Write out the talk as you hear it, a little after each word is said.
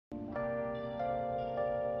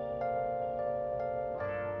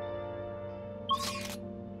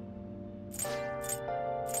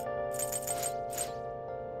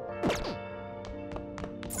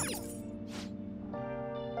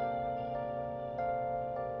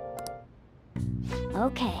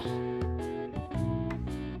Okay.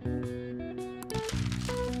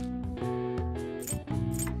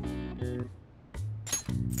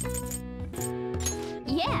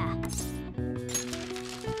 Yeah.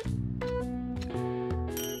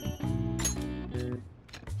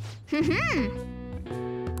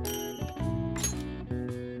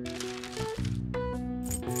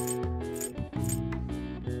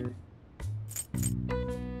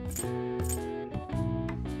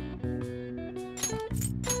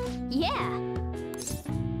 Yeah.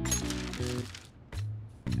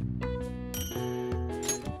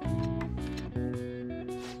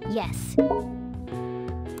 Yes.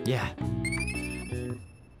 Yeah.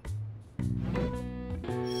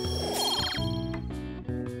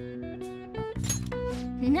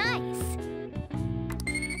 Nice.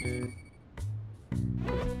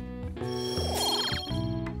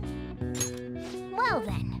 Well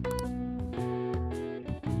then.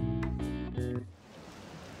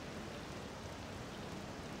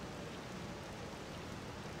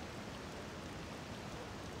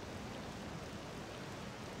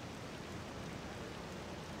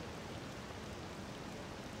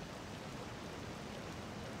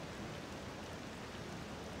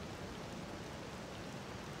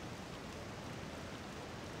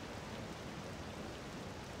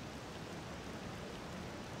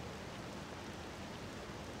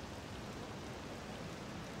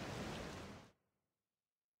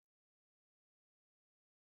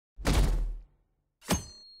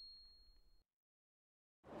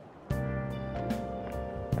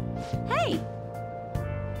 Hey!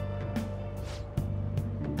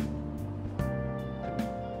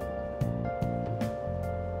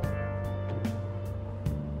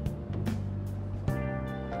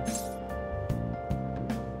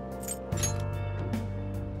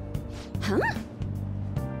 Huh?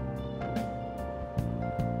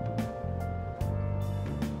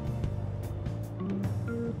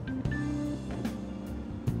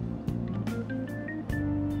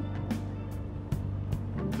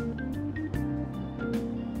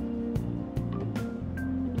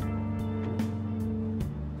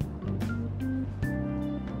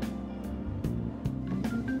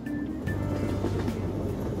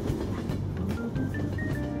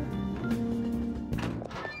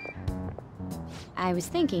 I was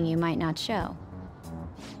thinking you might not show.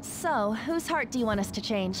 So, whose heart do you want us to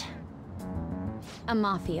change? A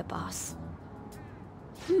Mafia boss.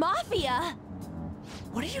 Mafia?!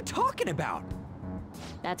 What are you talking about?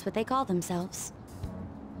 That's what they call themselves.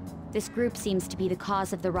 This group seems to be the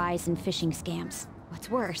cause of the rise in phishing scams. What's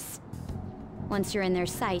worse, once you're in their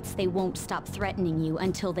sights, they won't stop threatening you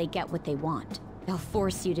until they get what they want. They'll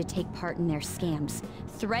force you to take part in their scams,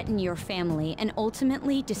 threaten your family, and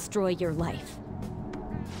ultimately destroy your life.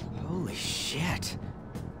 Holy shit.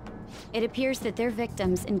 It appears that their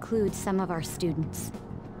victims include some of our students.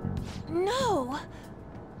 No!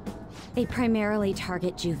 They primarily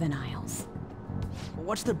target juveniles.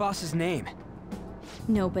 What's their boss's name?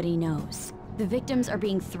 Nobody knows. The victims are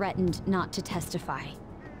being threatened not to testify.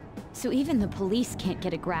 So even the police can't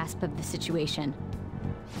get a grasp of the situation.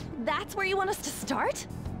 That's where you want us to start?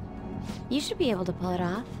 You should be able to pull it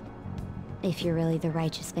off. If you're really the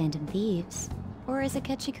righteous Phantom Thieves. Or is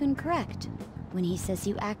Akechi-kun correct when he says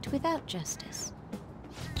you act without justice?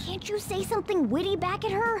 Can't you say something witty back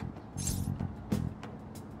at her?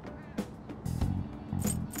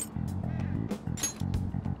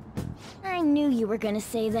 I knew you were gonna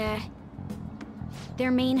say that.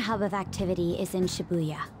 Their main hub of activity is in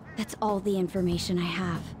Shibuya. That's all the information I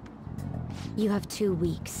have. You have 2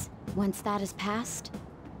 weeks. Once that is passed,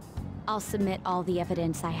 I'll submit all the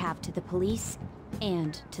evidence I have to the police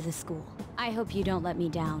and to the school. I hope you don't let me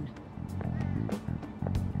down.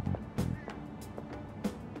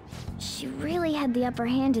 She really had the upper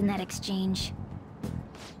hand in that exchange.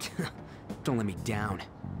 Don't let me down.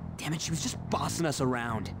 Damn it, she was just bossing us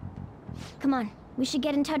around. Come on, we should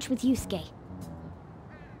get in touch with Yusuke.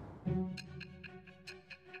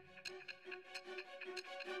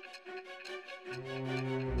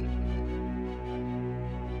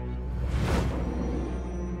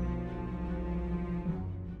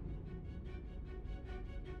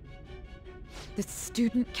 The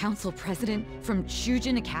student council president from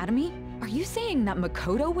Chujin Academy? Are you saying that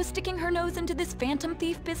Makoto was sticking her nose into this phantom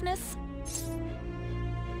thief business?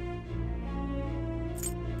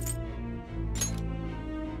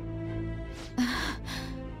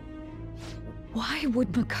 Why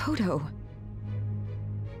would Makoto?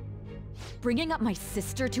 Bringing up my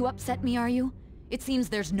sister to upset me, are you? It seems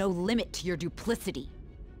there's no limit to your duplicity.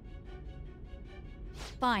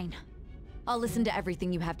 Fine. I'll listen to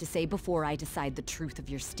everything you have to say before I decide the truth of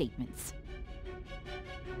your statements.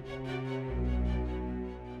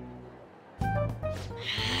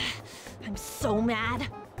 I'm so mad.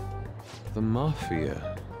 The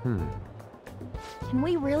Mafia. Can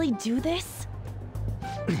we really do this?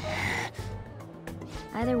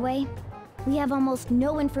 Either way, we have almost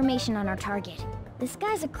no information on our target. This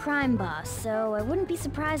guy's a crime boss, so I wouldn't be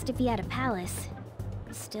surprised if he had a palace.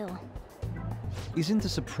 Still. Isn't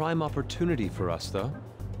this a prime opportunity for us, though?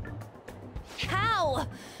 How?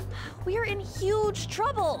 We're in huge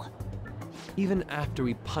trouble. Even after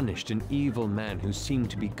we punished an evil man who seemed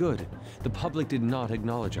to be good, the public did not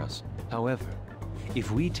acknowledge us. However,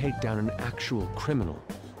 if we take down an actual criminal,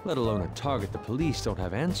 let alone a target the police don't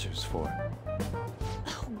have answers for.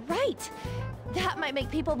 Right. That might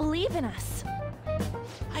make people believe in us.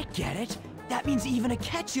 I get it. That means even a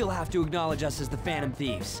Ketch'll have to acknowledge us as the Phantom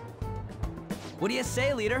Thieves. What do you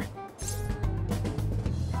say, leader?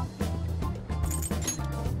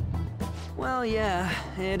 Well, yeah,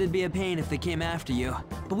 it'd be a pain if they came after you.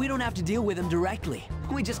 But we don't have to deal with them directly.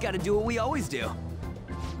 We just gotta do what we always do.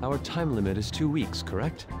 Our time limit is 2 weeks,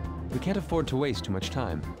 correct? We can't afford to waste too much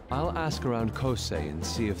time. I'll ask around Kosei and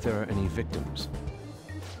see if there are any victims.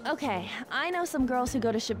 Okay, I know some girls who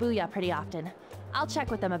go to Shibuya pretty often. I'll check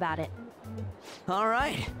with them about it. All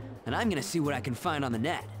right, and I'm gonna see what I can find on the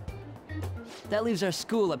net. That leaves our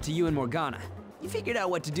school up to you and Morgana. You figured out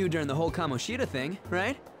what to do during the whole Kamoshida thing,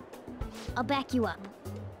 right? I'll back you up.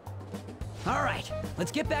 All right,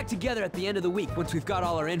 let's get back together at the end of the week once we've got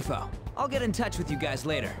all our info. I'll get in touch with you guys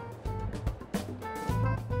later.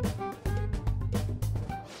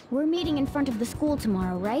 We're meeting in front of the school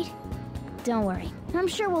tomorrow, right? Don't worry, I'm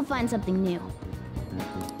sure we'll find something new.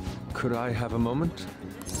 Could I have a moment?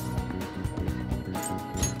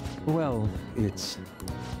 Well,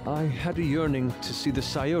 I had a yearning to see the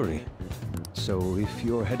Sayuri. So if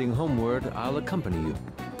you're heading homeward, I'll accompany you.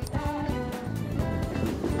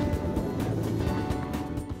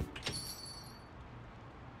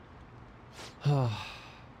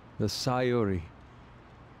 The Sayuri.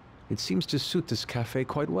 It seems to suit this cafe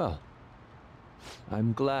quite well.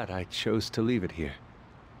 I'm glad I chose to leave it here.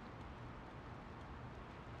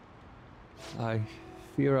 I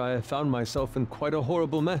fear I have found myself in quite a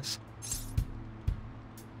horrible mess.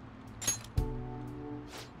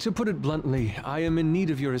 To put it bluntly, I am in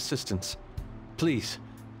need of your assistance. Please,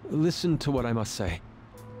 listen to what I must say.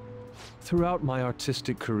 Throughout my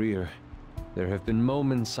artistic career, there have been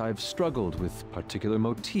moments I've struggled with particular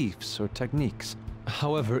motifs or techniques.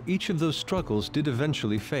 However, each of those struggles did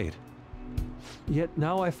eventually fade. Yet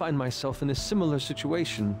now I find myself in a similar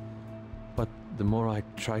situation, but the more I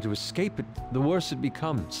try to escape it, the worse it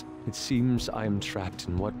becomes. It seems I am trapped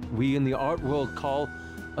in what we in the art world call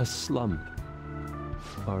a slump.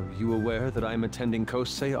 Are you aware that I am attending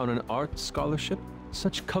Kosei on an art scholarship?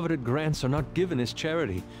 Such coveted grants are not given as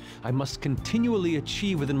charity. I must continually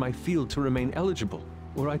achieve within my field to remain eligible.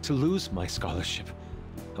 Were I to lose my scholarship,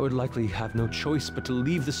 I would likely have no choice but to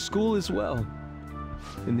leave the school as well.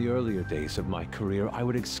 In the earlier days of my career, I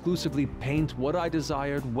would exclusively paint what I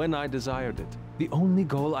desired when I desired it. The only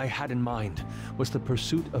goal I had in mind was the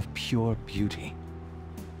pursuit of pure beauty.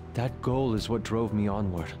 That goal is what drove me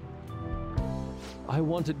onward. I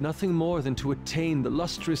wanted nothing more than to attain the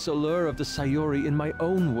lustrous allure of the Sayuri in my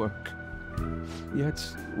own work. Yet,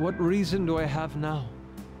 what reason do I have now?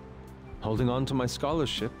 Holding on to my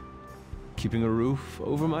scholarship? Keeping a roof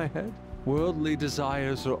over my head? Worldly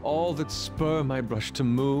desires are all that spur my brush to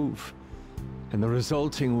move, and the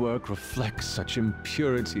resulting work reflects such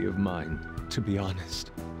impurity of mind. To be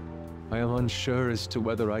honest, I am unsure as to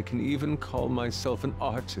whether I can even call myself an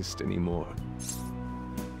artist anymore.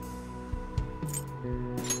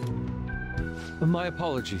 My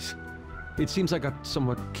apologies. It seems I got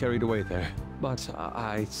somewhat carried away there, but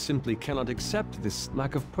I simply cannot accept this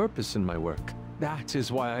lack of purpose in my work. That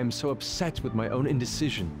is why I am so upset with my own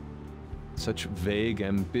indecision. Such vague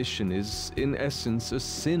ambition is, in essence, a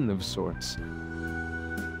sin of sorts.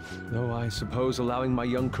 Though I suppose allowing my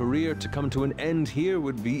young career to come to an end here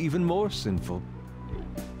would be even more sinful.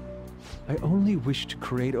 I only wish to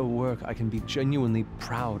create a work I can be genuinely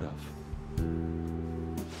proud of.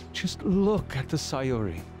 Just look at the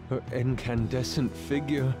Sayuri, her incandescent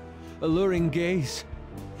figure, alluring gaze.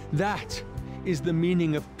 That is the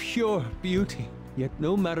meaning of pure beauty. Yet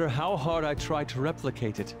no matter how hard I try to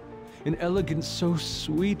replicate it, an elegance so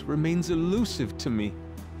sweet remains elusive to me.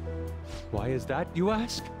 Why is that, you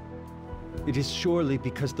ask? It is surely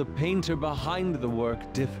because the painter behind the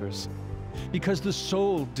work differs, because the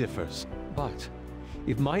soul differs. But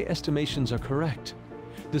if my estimations are correct,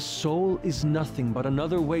 the soul is nothing but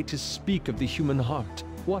another way to speak of the human heart.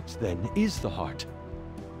 What then is the heart?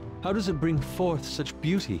 How does it bring forth such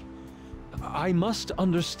beauty? I must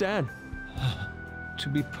understand. To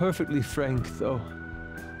be perfectly frank, though,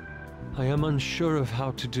 I am unsure of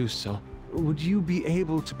how to do so. Would you be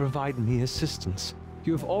able to provide me assistance?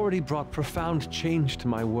 You have already brought profound change to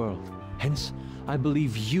my world. Hence, I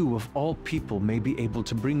believe you, of all people, may be able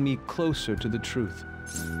to bring me closer to the truth.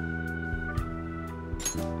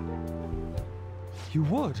 You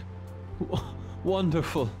would?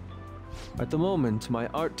 Wonderful. At the moment, my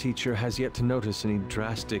art teacher has yet to notice any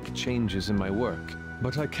drastic changes in my work.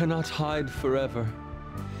 But I cannot hide forever.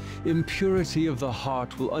 Impurity of the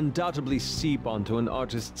heart will undoubtedly seep onto an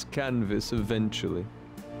artist's canvas eventually.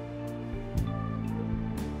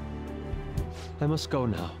 I must go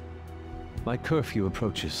now. My curfew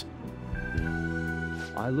approaches.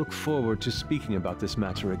 I look forward to speaking about this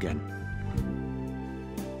matter again.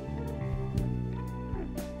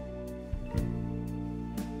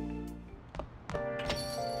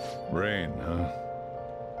 Rain, huh?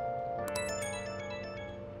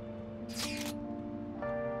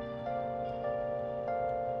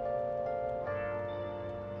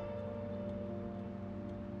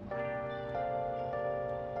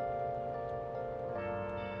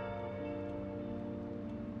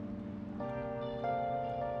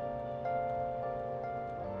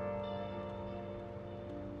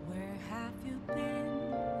 Where have you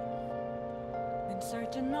been? Been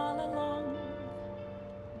searching all along,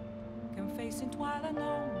 confessing twilight on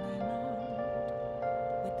and on,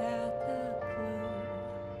 without a clue,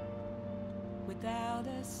 without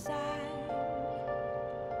a sign,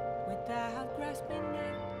 without grasping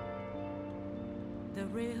it. The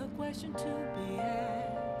real question to be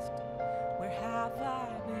asked: where have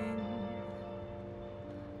I been?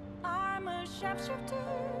 I'm a sharpshooter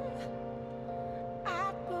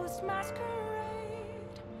at Booth's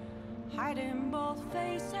masquerade, hiding both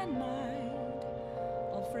face and mind,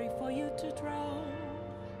 all free for you to draw.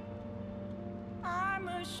 I'm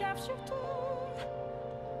a sharpshooter.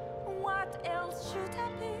 What else should I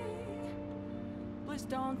be? Please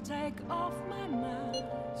don't take off my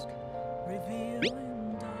mask,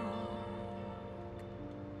 revealing dark.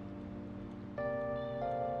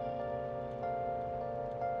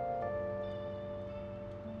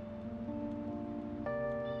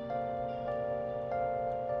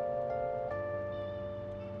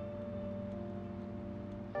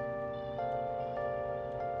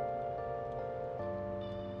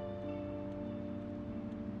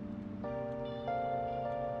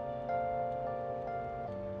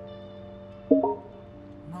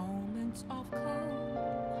 Moments of calm,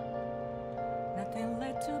 nothing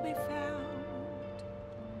left to be found.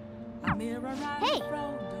 A mirror right in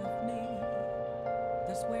front of me,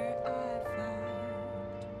 that's where I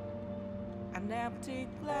found an empty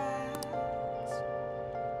glass,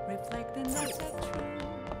 reflecting that's a truth.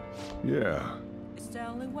 Yeah. It's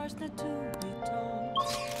telling words not to be told.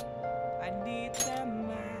 I need the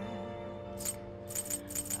mask.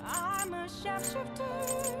 I'm a sharpshooter,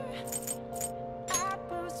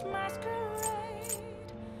 apples masquerade,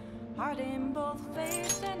 heart in both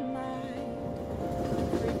face and mind,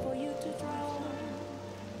 free for you to draw.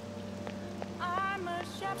 I'm a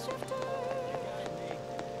sharpshooter,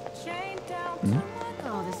 chained down to my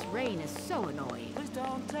Oh, this rain is so annoying. Please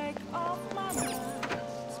don't take off my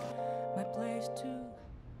mask, my place to.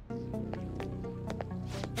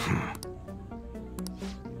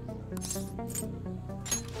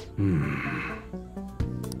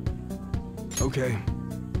 Okay.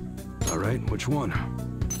 All right, which one?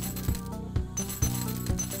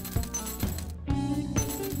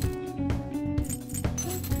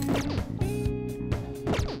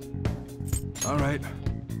 All right.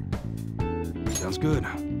 Sounds good.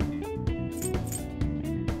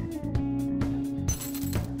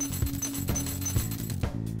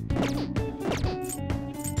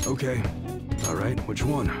 Okay. All right, which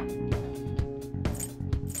one?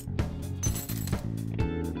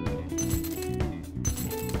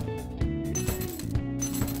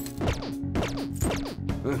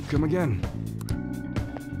 Come again.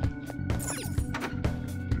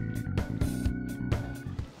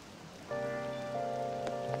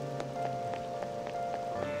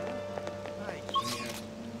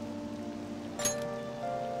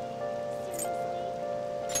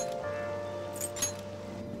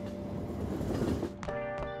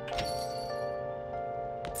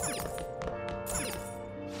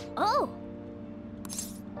 Oh!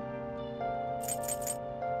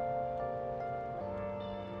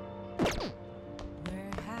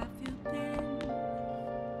 Where have you been?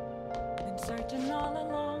 Been searching all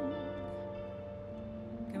along,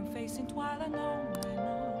 confessing twilight on and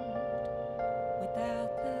on,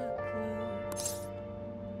 without the clue,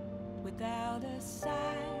 the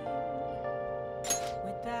sign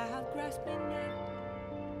without grasping it.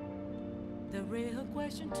 The real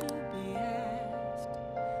question to be asked,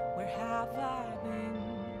 where have I been?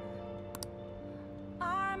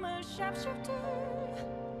 I'm a sharpshooter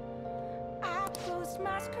at post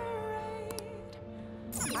masquerade,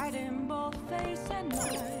 hiding both face and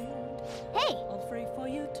mind. Hey! All free for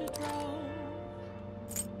you to draw.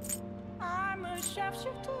 I'm a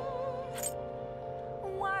sharpshooter.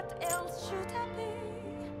 What else should I be?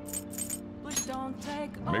 But don't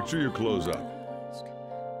take Make sure you close up. mask.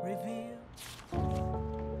 Reveal.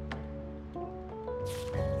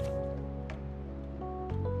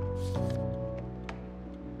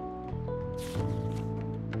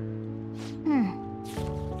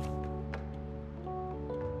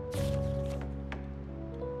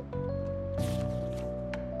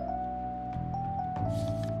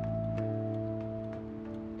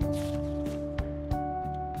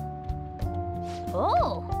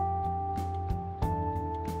 Oh!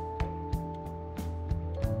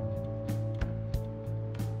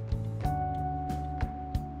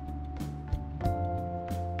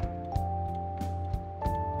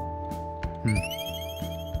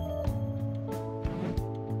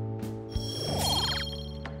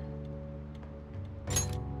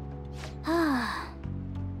 Ah.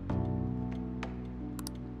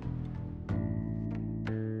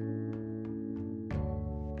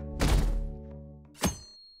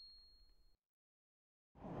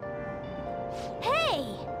 Hey!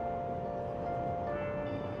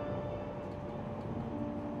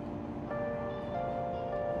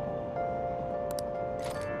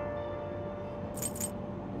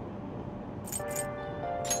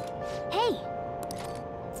 Hey!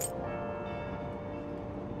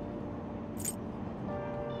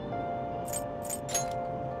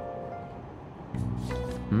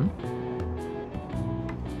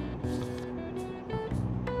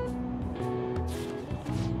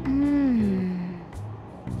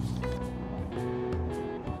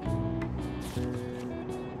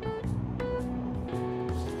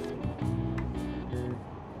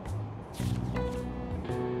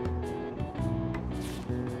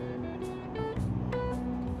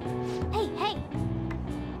 Hey, hey!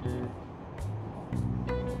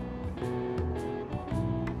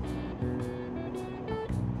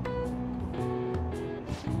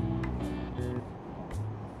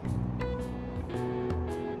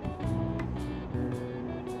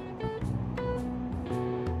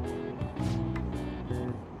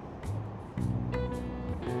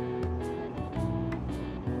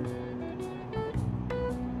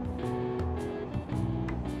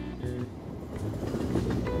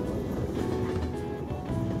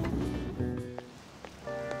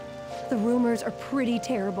 The rumors are pretty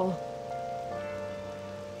terrible.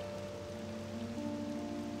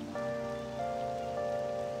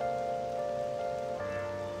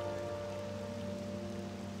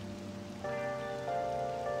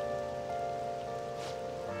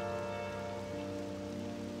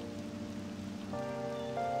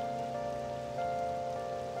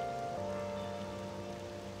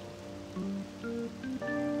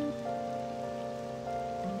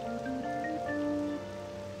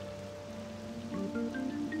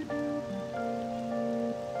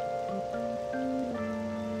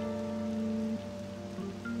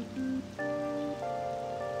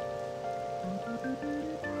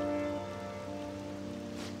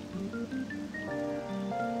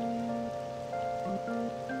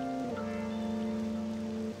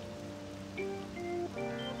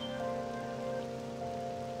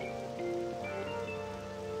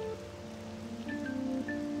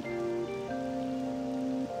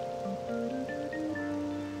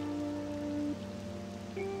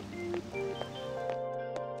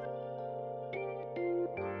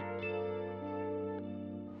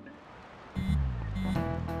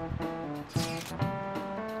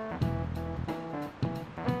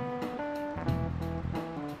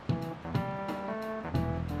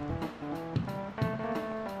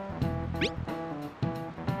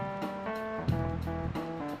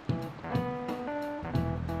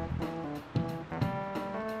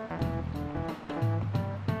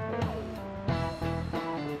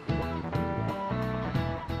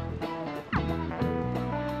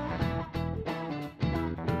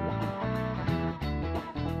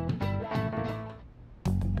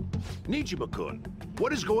 Nijima-kun,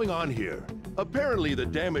 what is going on here? Apparently the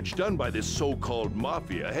damage done by this so-called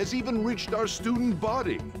Mafia has even reached our student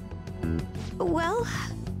body. Well,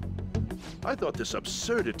 I thought this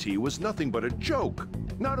absurdity was nothing but a joke.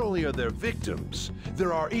 Not only are there victims,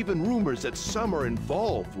 there are even rumors that some are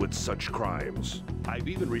involved with such crimes. I've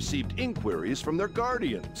even received inquiries from their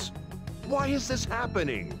guardians. Why is this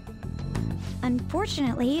happening?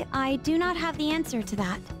 Unfortunately, I do not have the answer to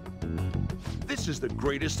that. This is the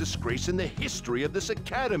greatest disgrace in the history of this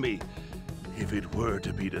academy, if it were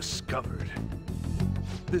to be discovered.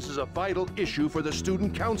 This is a vital issue for the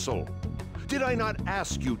student council. Did I not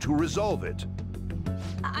ask you to resolve it?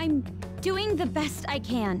 I'm doing the best I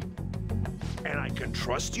can. And I can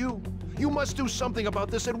trust you? You must do something about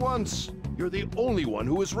this at once. You're the only one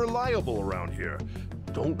who is reliable around here.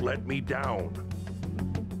 Don't let me down.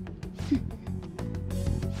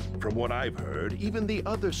 From what I've heard, even the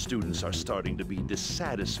other students are starting to be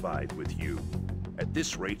dissatisfied with you. At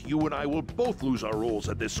this rate, you and I will both lose our roles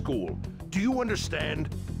at this school. Do you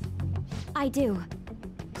understand? I do.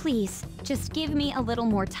 Please, just give me a little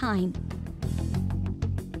more time.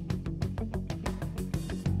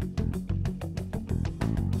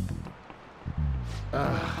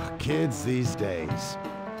 Kids these days.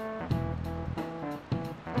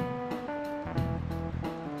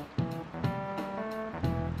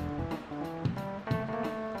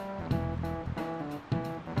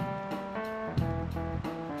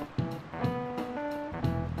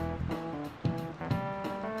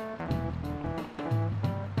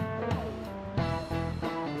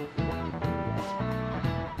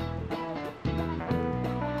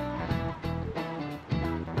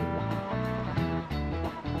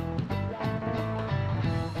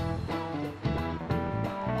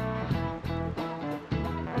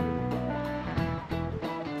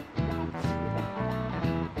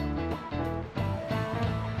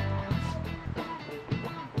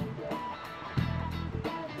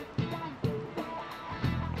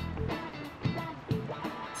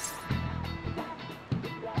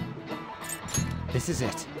 This is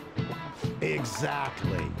it.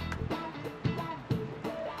 Exactly.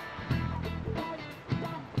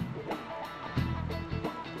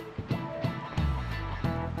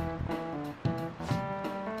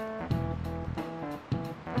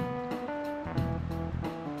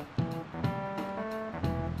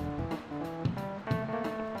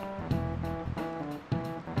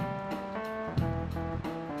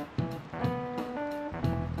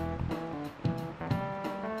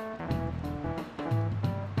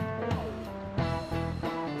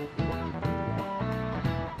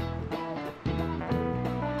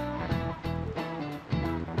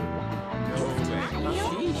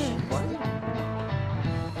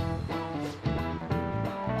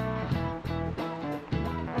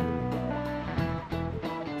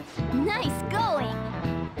 Nice going!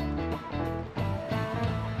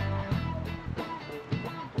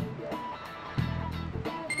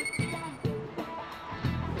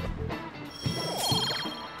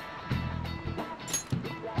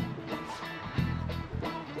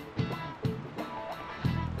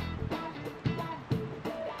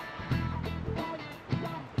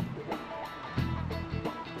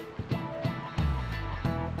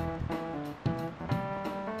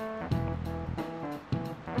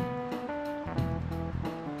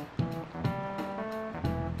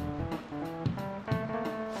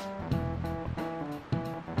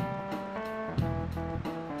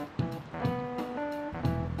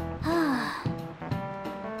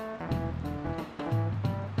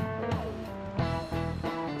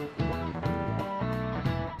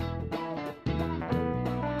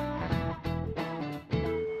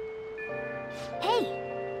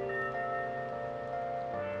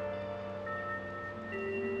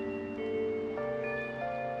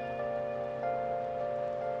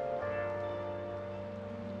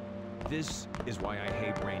 This is why I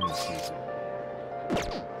hate rainy season.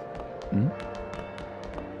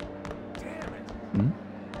 Damn it.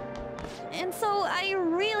 And so I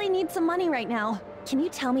really need some money right now. Can you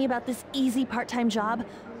tell me about this easy part-time job?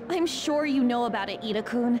 I'm sure you know about it,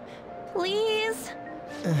 Ida-kun. Please?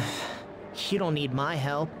 You don't need my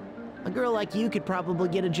help. A girl like you could probably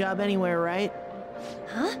get a job anywhere, right?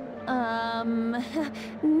 Huh?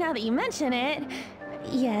 Now that you mention it,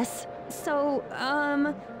 yes. So,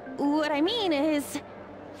 what I mean is...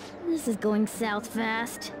 This is going south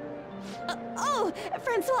fast. Oh,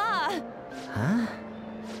 Francois! Huh?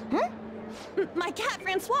 My cat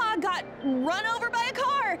Francois got run over by a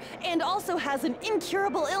car and also has an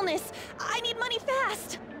incurable illness. I need money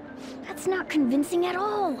fast. That's not convincing at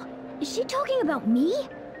all. Is she talking about me?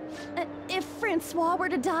 If Francois were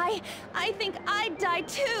to die, I think I'd die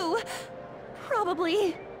too.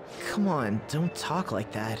 Probably. Come on, don't talk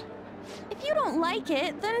like that. If you don't like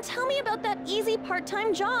it, then tell me about that easy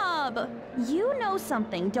part-time job. You know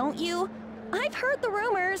something, don't you? I've heard the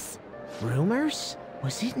rumors. Rumors?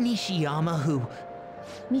 Was it Nishiyama who...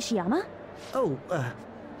 Nishiyama? Oh,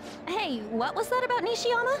 Hey, what was that about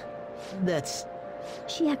Nishiyama? that's...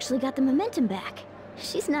 She actually got the momentum back.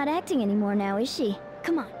 She's not acting anymore now, is she?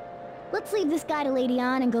 Come on. Let's leave this guy to Lady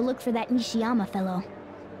Ann and go look for that Nishiyama fellow.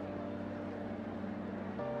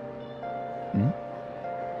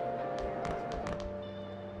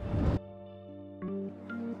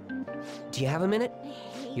 Do you have a minute?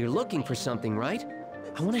 You're looking for something, right?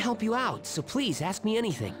 I want to help you out, so please ask me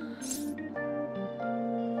anything.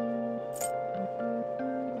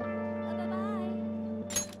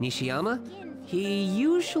 Nishiyama? He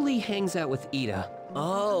usually hangs out with Ida.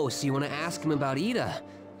 Oh, so you want to ask him about Ida?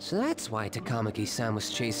 So that's why Takamaki-san was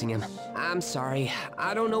chasing him. I'm sorry,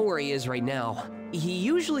 I don't know where he is right now. He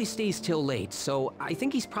usually stays till late, so I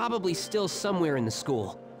think he's probably still somewhere in the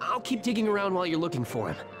school. I'll keep digging around while you're looking for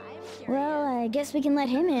him. Well, I guess we can let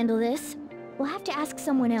him handle this. We'll have to ask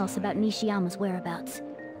someone else about Nishiyama's whereabouts.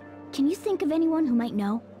 Can you think of anyone who might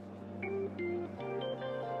know?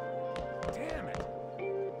 Damn it!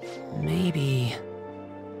 Maybe...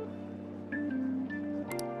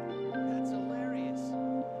 That's hilarious.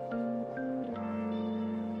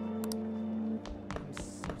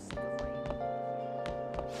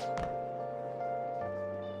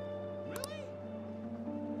 Really?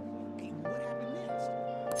 Hey, what happened next?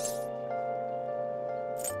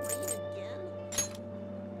 Rain again?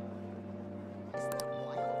 Is that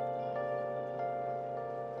wild?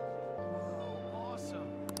 Whoa, awesome.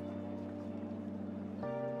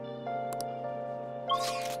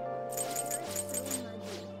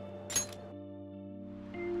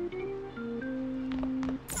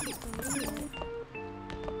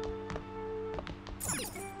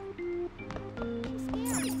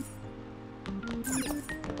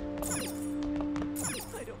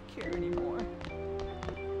 I don't care anymore.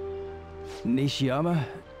 Nishiyama,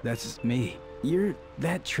 that's me. You're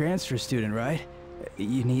that transfer student, right?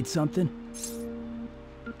 You need something?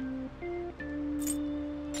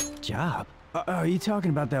 Job? Are you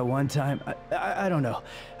talking about that one time? I don't know.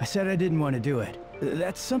 I said I didn't want to do it.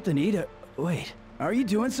 That's something Ida... Wait, are you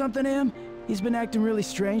doing something to him? He's been acting really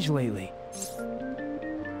strange lately.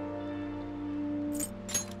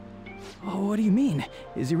 Oh, what do you mean?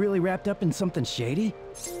 Is he really wrapped up in something shady?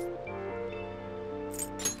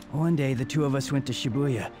 One day, the two of us went to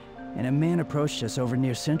Shibuya, and a man approached us over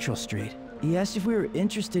near Central Street. He asked if we were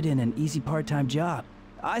interested in an easy part-time job.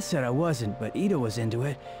 I said I wasn't, but Ida was into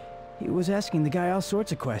it. He was asking the guy all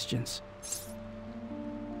sorts of questions.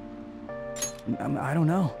 I don't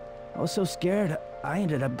know. I was so scared, I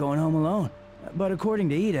ended up going home alone. But according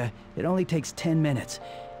to Ida, it only takes 10 minutes,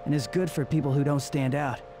 and is good for people who don't stand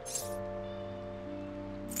out.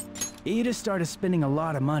 Ida started spending a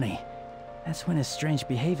lot of money. That's when his strange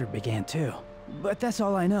behavior began too. But that's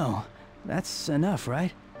all I know. That's enough,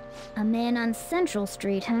 right? A man on Central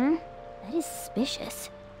Street, huh? That is suspicious.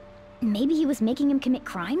 Maybe he was making him commit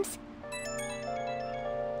crimes?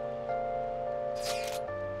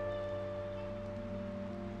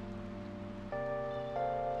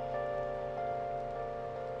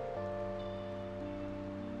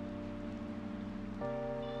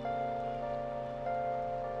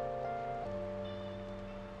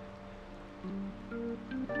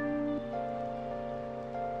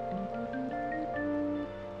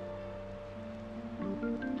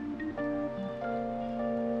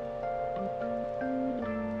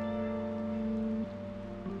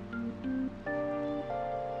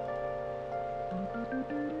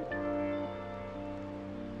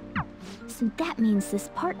 So that means this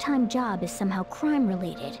part-time job is somehow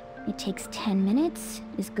crime-related. It takes 10 minutes,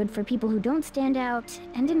 is good for people who don't stand out,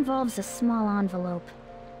 and involves a small envelope.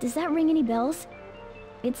 Does that ring any bells?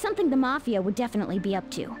 It's something the Mafia would definitely be up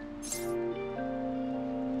to.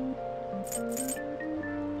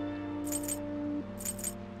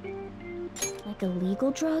 Like illegal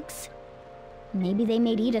drugs? Maybe they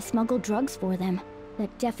made Ida smuggle drugs for them.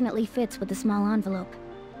 That definitely fits with the small envelope.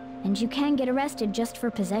 And you can get arrested just for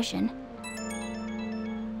possession.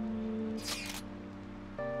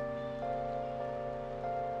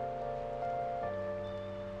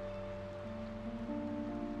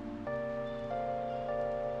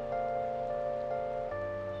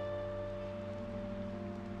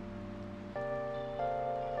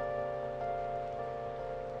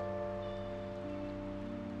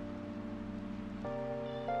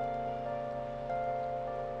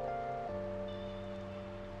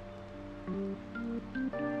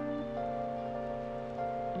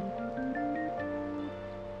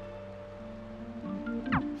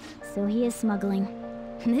 So he is smuggling.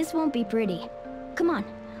 This won't be pretty. Come on,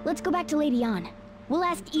 let's go back to Lady Ann. We'll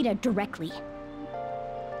ask Ida directly.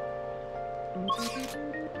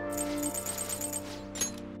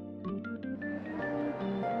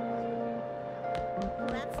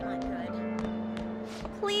 That's not good.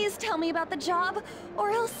 Please tell me about the job,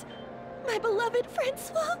 or else my beloved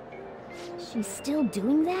Francois. She's still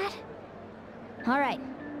doing that? Alright,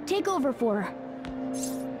 take over for her.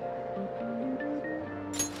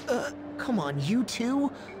 Come on, you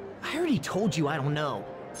two? I already told you I don't know.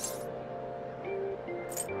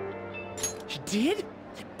 You did?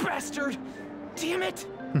 You bastard! Damn it!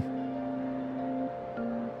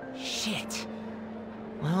 Shit.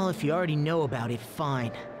 Well, if you already know about it,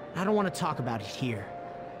 fine. I don't want to talk about it here.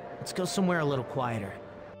 Let's go somewhere a little quieter.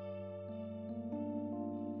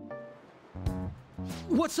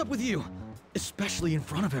 What's up with you? Especially in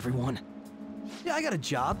front of everyone. Yeah, I got a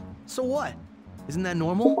job. So what? Isn't that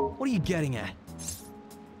normal? What are you getting at?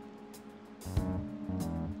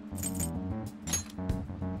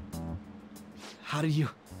 How did you...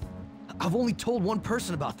 I've only told one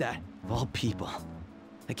person about that. Of all people.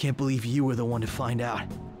 I can't believe you were the one to find out.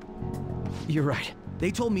 You're right.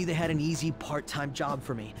 They told me they had an easy part-time job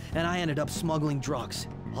for me, and I ended up smuggling drugs.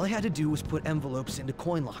 All I had to do was put envelopes into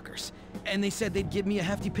coin lockers, and they said they'd give me a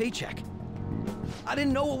hefty paycheck. I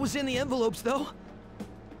didn't know what was in the envelopes, though.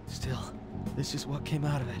 Still, this is what came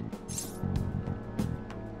out of it.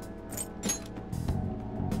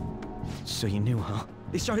 So you knew, huh?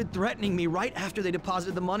 They started threatening me right after they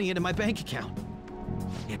deposited the money into my bank account.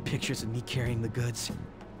 They had pictures of me carrying the goods.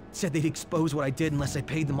 Said they'd expose what I did unless I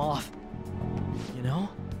paid them off. You know?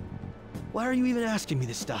 Why are you even asking me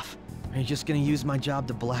this stuff? Are you just gonna use my job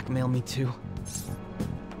to blackmail me too?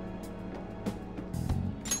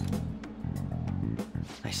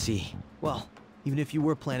 I see. Well, even if you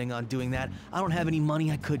were planning on doing that, I don't have any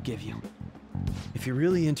money I could give you. If you're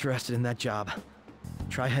really interested in that job,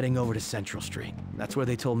 try heading over to Central Street. That's where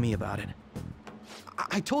they told me about it.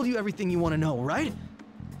 I told you everything you want to know, right?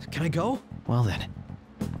 Can I go? Well then.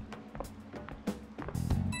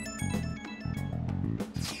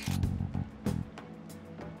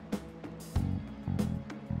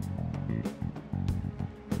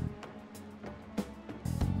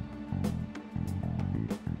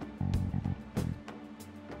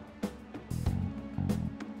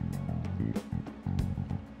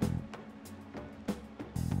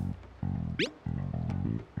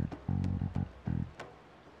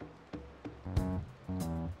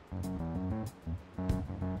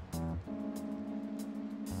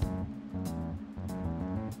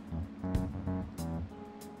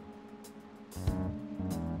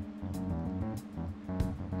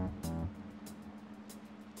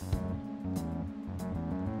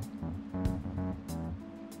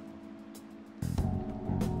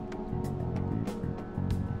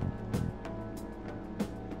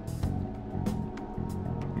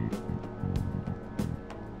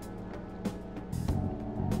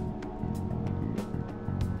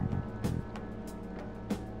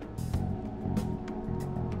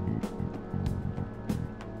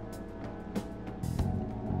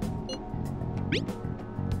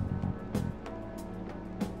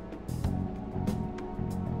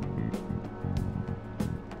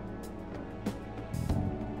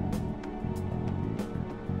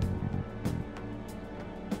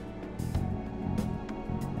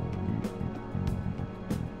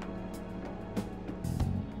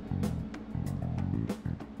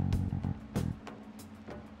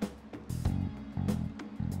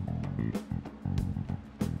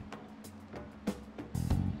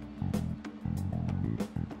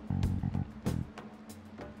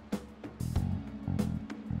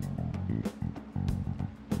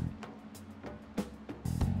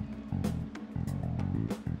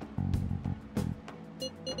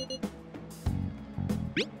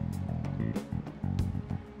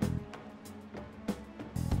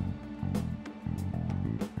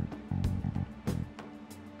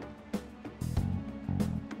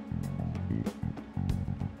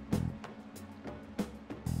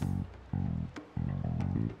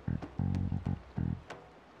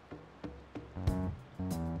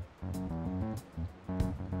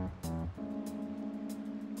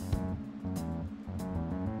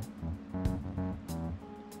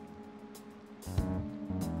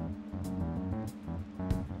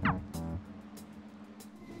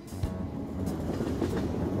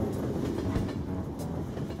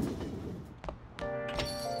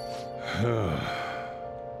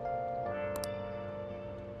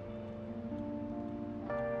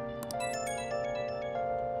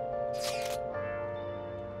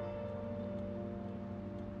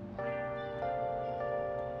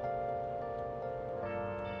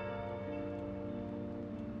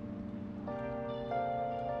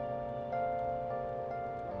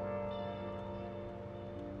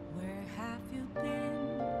 Where have you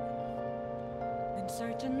been? Been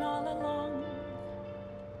searching all along.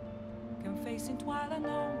 Can facing twilight on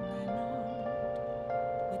and on,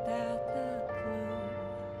 without the clue,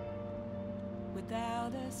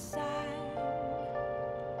 without a sign,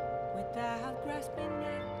 without grasping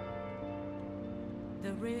it.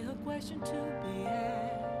 The real question to be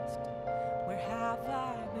asked, where have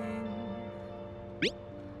I been?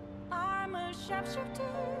 I'm a sharpshooter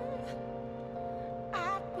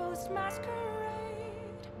at Post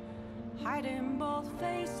Masquerade, hiding both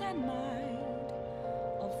face and mind,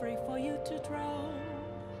 all free for you to draw.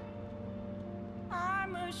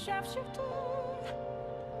 I'm a sharpshooter,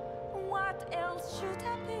 what else should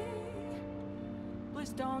I be? Please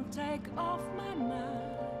don't take off my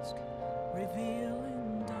mask,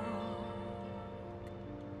 revealing dark.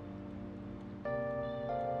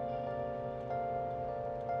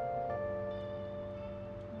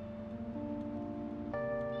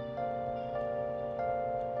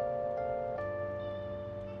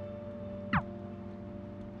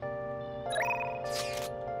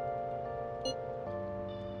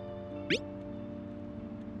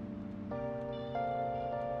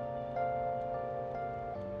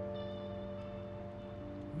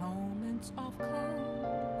 Moments of calm,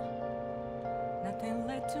 nothing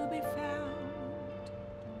left to be found.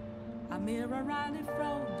 A mirror right in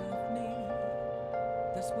front of me,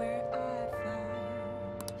 that's where I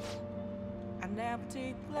find an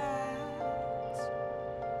empty glass,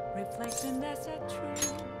 reflecting that's a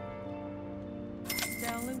truth.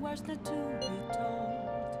 Telling what's not to be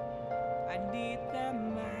told, I need that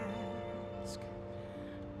mask.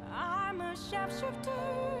 I'm a sharpshooter,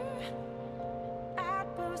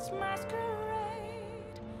 Post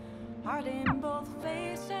Masquerade, heart in both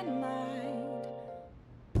face and mind.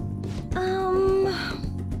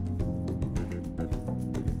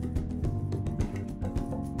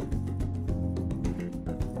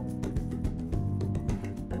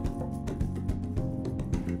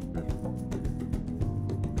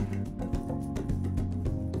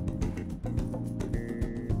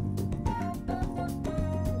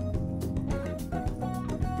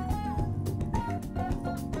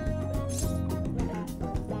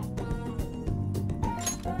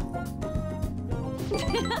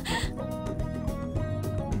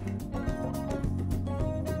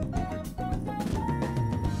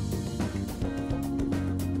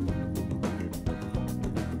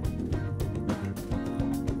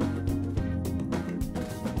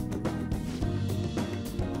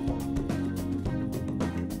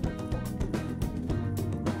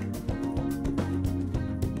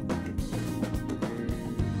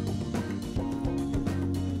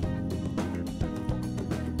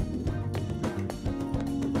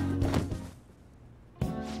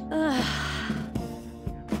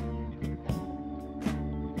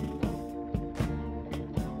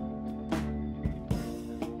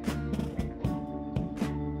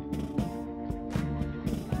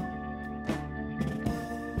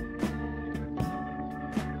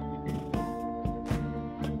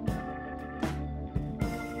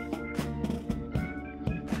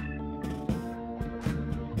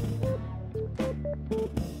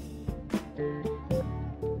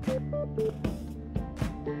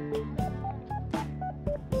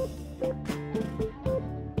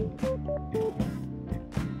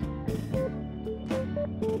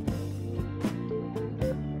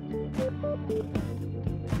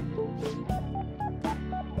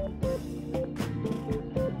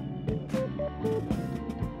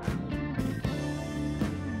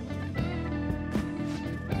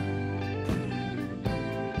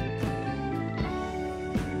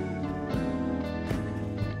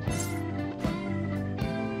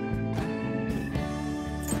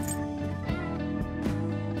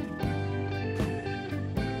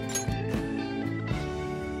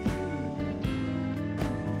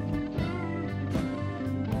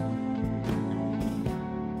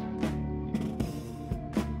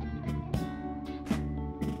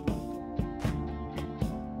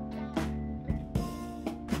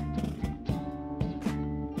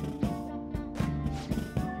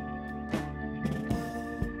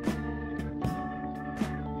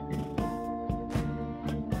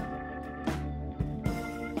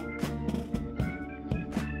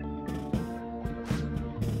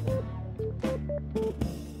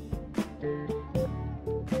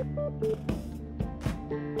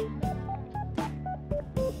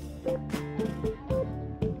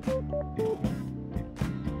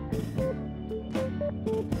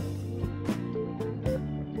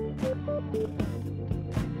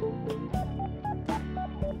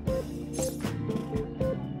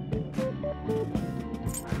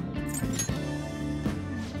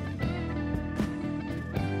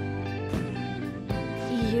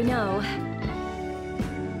 You know,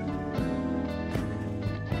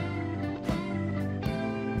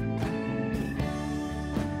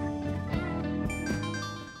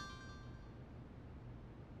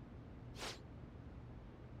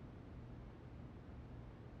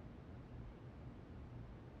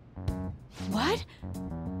 What?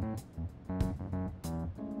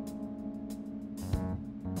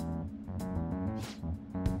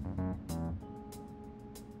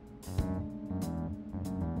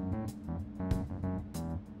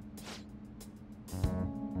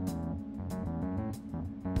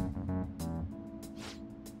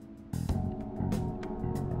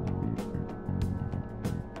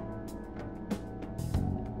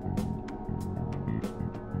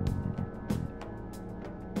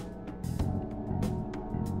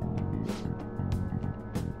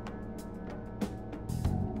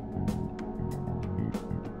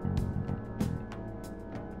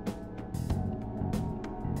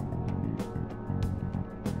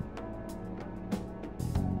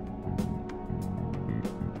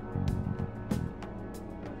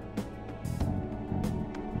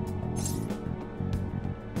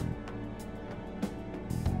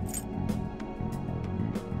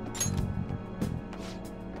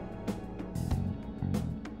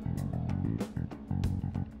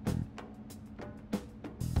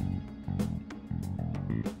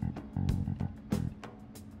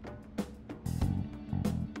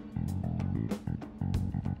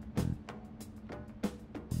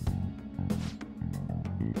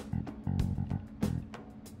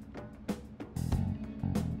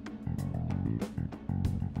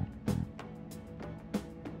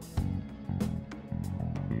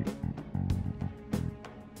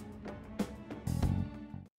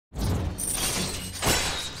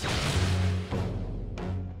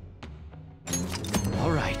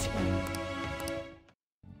 All right.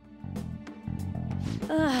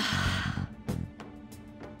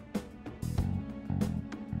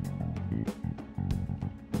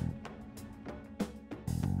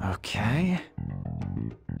 Okay.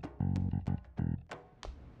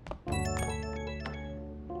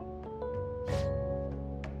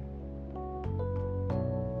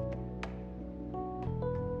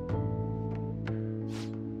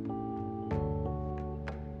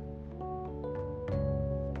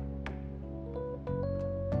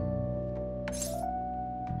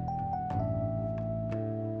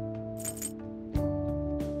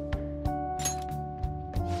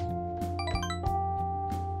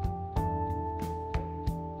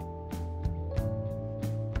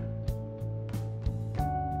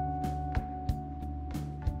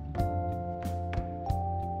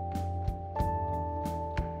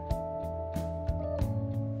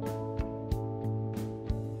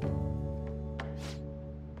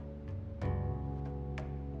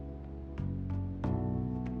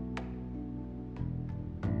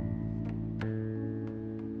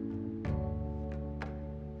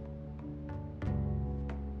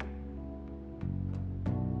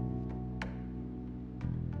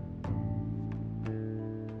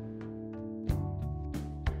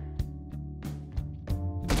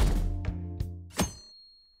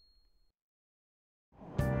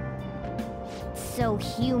 So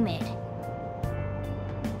humid.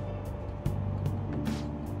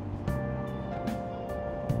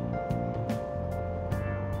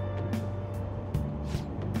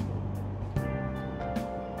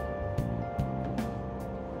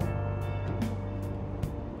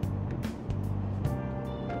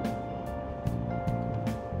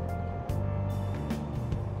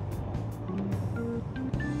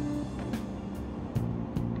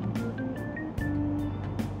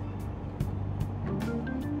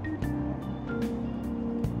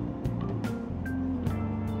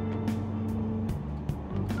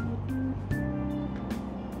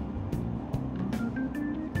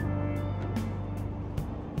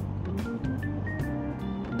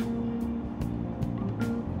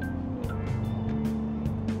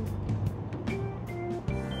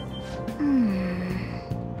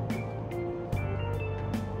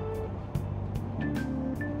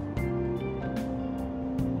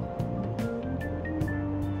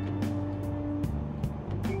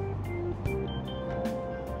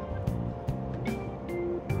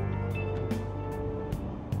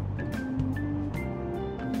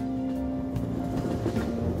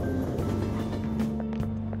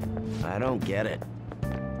 I don't get it.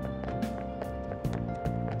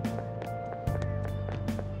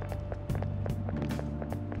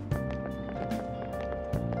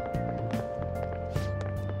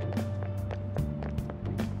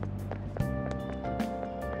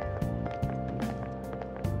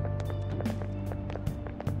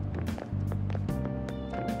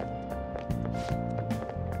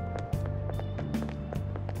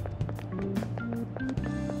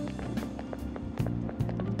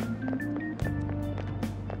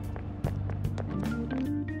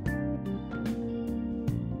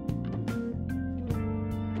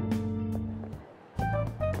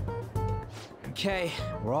 Okay,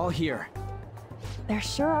 we're all here. There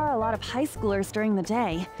sure are a lot of high schoolers during the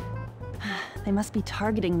day. They must be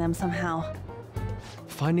targeting them somehow.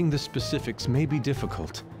 Finding the specifics may be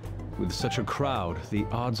difficult. With such a crowd, the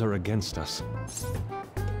odds are against us.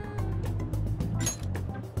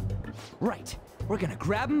 Right. We're gonna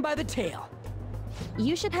grab him by the tail.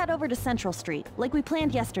 You should head over to Central Street, like we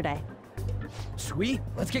planned yesterday. Sweet.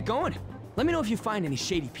 Let's get going. Let me know if you find any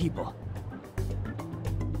shady people.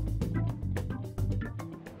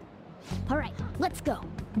 Alright, let's go.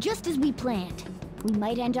 Just as we planned. We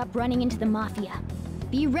might end up running into the Mafia.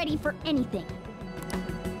 Be ready for anything.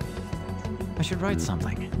 I should write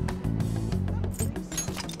something.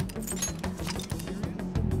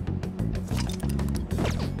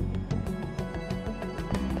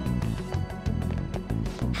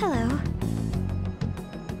 Hello.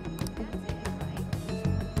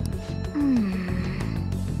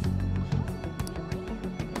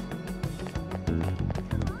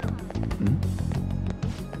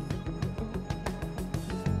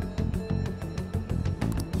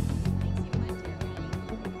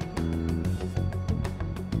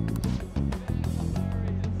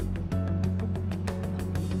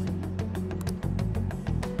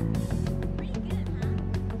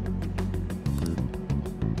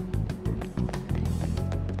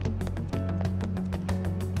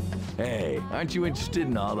 Hey, aren't you interested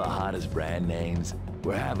in all the hottest brand names?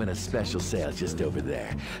 We're having a special sale just over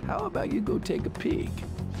there. How about you go take a peek?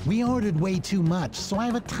 We ordered way too much, so I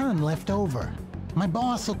have a ton left over. My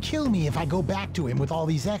boss will kill me if I go back to him with all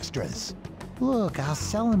these extras. Look, I'll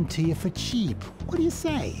sell them to you for cheap. What do you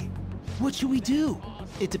say? What should we do?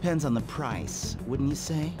 It depends on the price, wouldn't you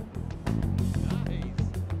say?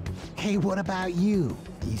 Hey, what about you?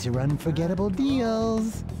 These are unforgettable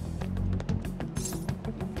deals.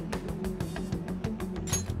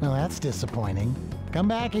 Well, that's disappointing. Come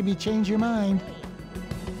back if you change your mind.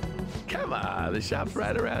 Come on, the shop's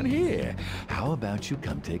right around here. How about you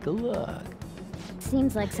come take a look?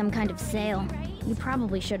 Seems like some kind of sale. You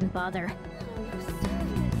probably shouldn't bother.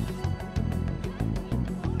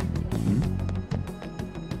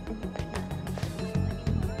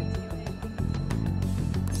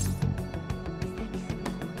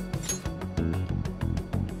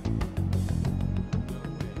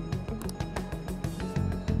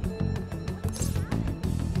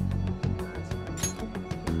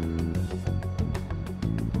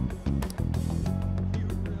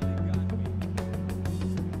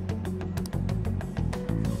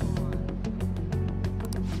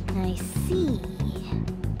 I see.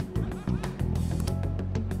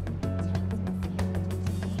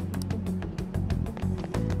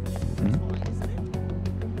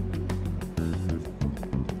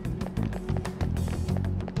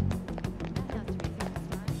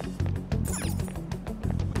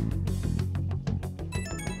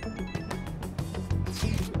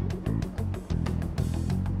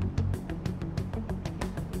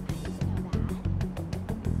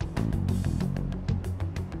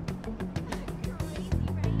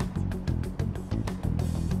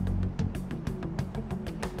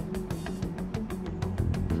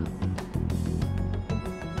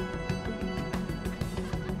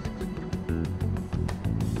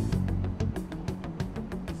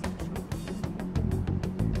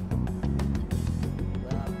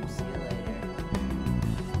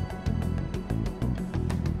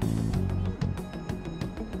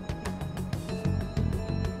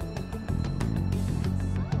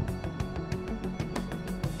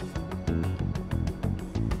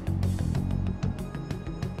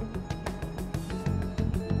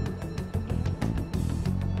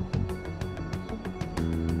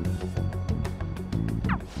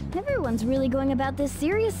 Everyone's really going about this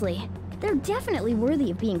seriously. They're definitely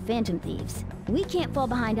worthy of being phantom thieves. We can't fall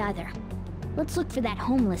behind either. Let's look for that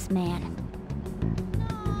homeless man.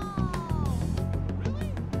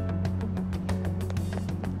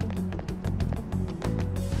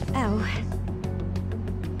 Oh.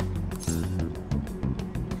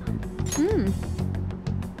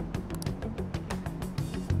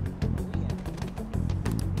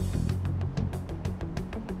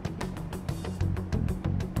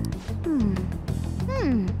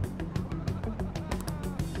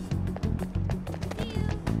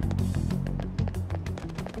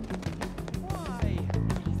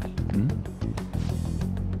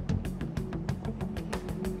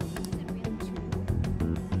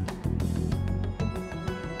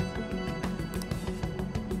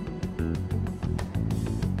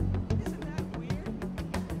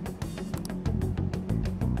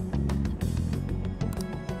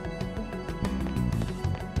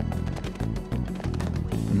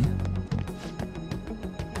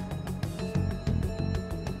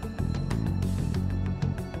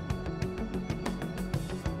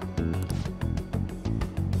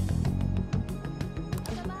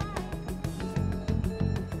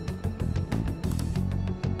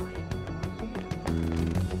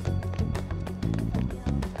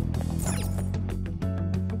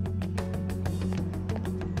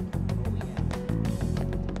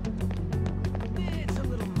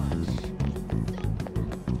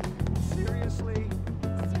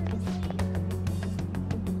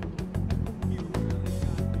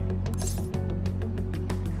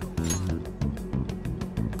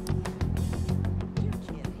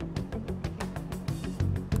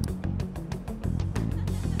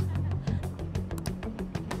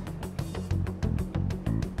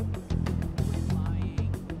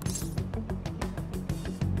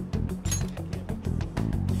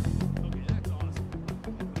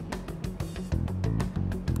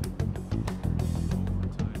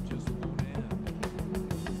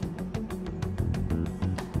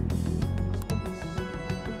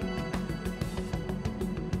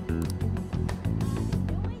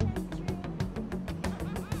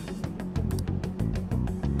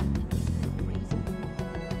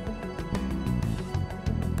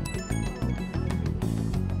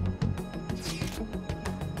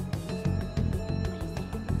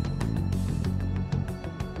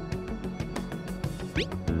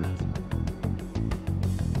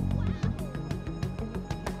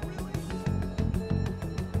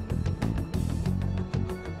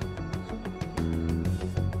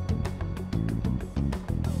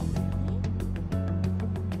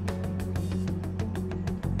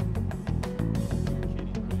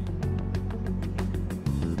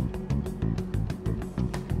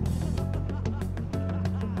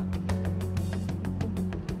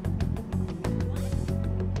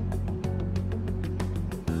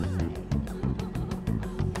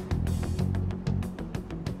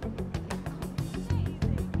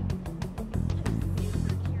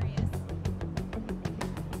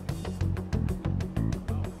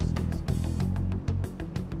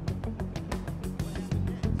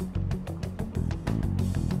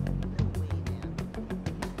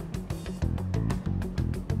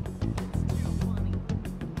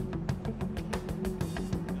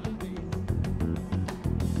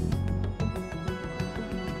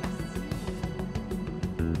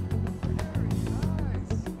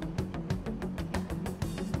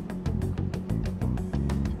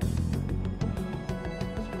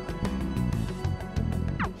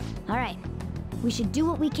 Alright. We should do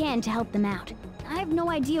what we can to help them out. I have no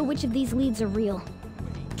idea which of these leads are real.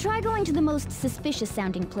 Try going to the most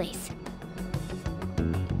suspicious-sounding place.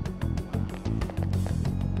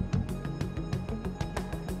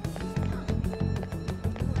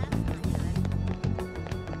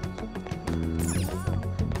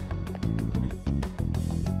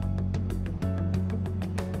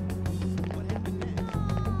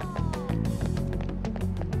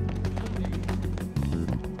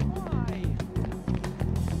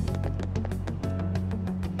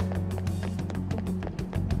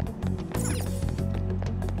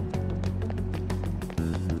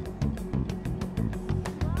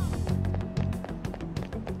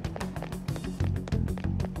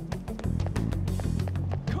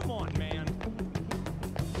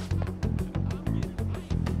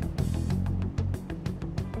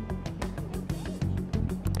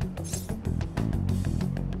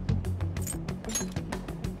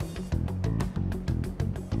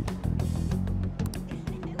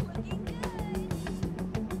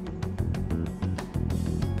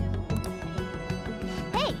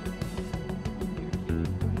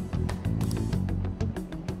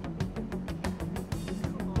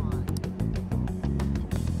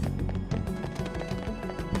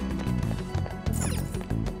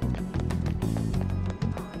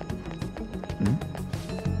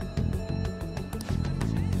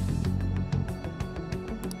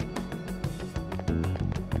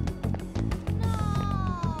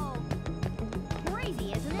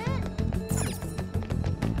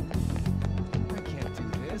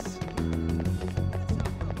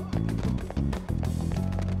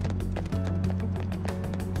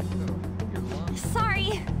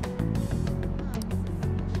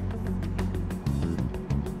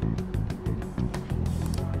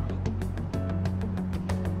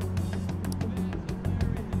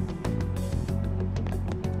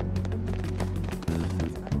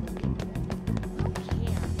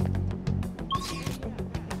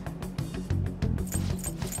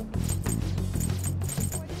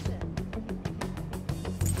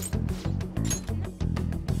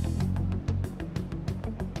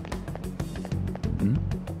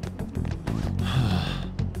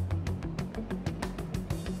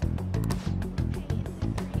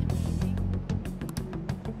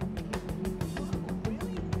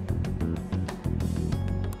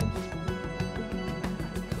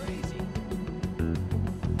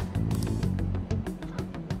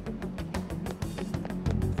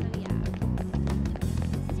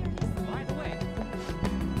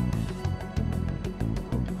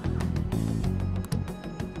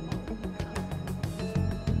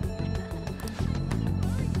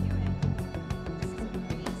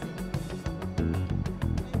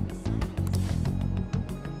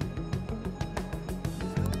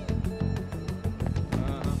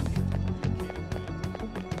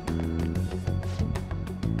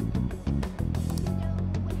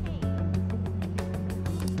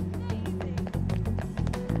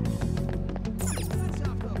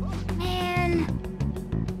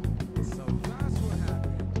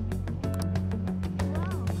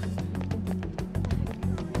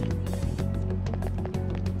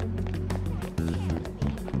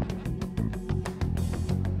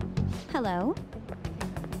 Hello?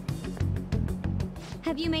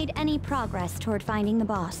 Have you made any progress toward finding the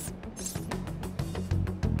boss?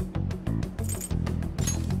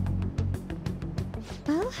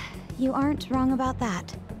 Well, you aren't wrong about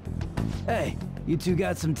that. Hey, you two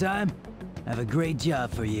got some time? I have a great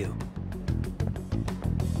job for you.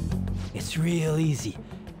 It's real easy.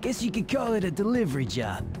 Guess you could call it a delivery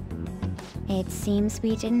job. It seems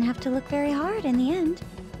we didn't have to look very hard in the end.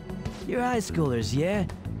 You're high schoolers, yeah?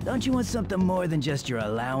 Don't you want something more than just your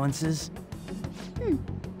allowances?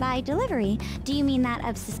 By delivery, do you mean that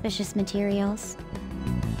of suspicious materials?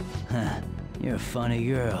 Huh, you're a funny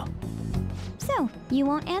girl. So, you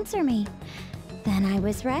won't answer me. Then I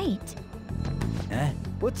was right. Huh?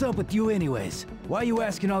 What's up with you anyways? Why are you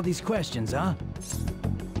asking all these questions, huh?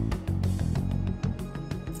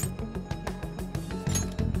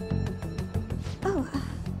 Oh,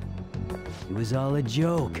 It was all a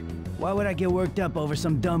joke. Why would I get worked up over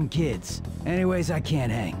some dumb kids? Anyways, I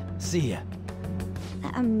can't hang. See ya.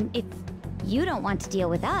 If you don't want to deal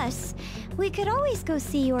with us, we could always go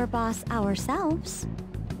see your boss ourselves.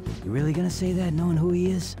 You really gonna say that knowing who he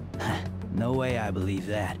is? No way I believe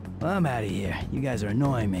that. Well, I'm out of here. You guys are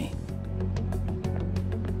annoying me.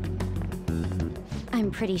 I'm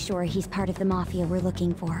pretty sure he's part of the Mafia we're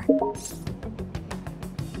looking for.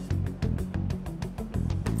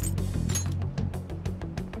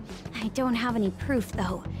 I don't have any proof,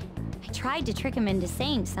 though. I tried to trick him into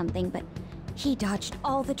saying something, but He dodged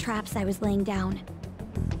all the traps I was laying down.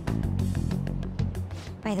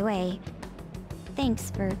 By the way,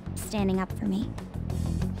 thanks for standing up for me.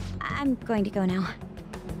 I'm going to go now.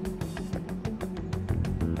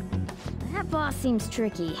 That boss seems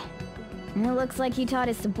tricky. And it looks like he taught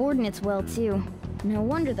his subordinates well, too. No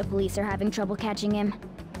wonder the police are having trouble catching him.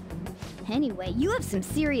 Anyway, you have some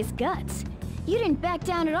serious guts. You didn't back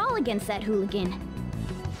down at all against that hooligan.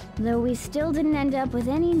 Though we still didn't end up with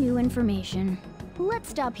any new information. Let's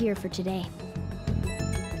stop here for today.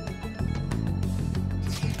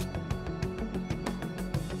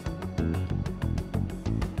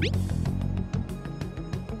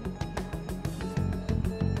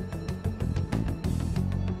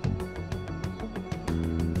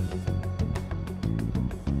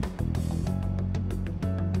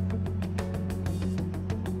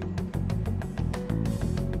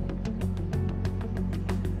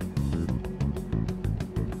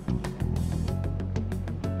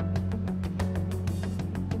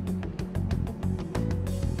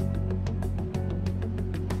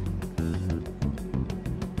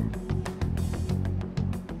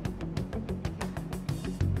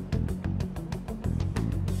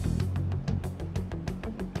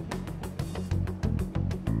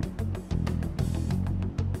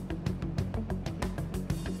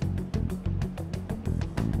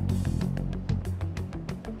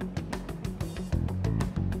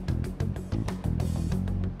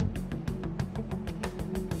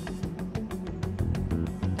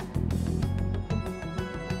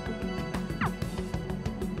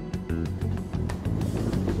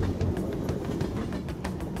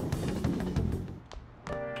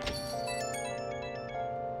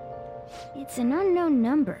 It's an unknown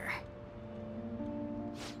number.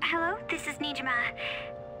 Hello, this is Nijima.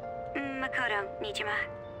 Makoto Nijima.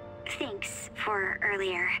 Thanks for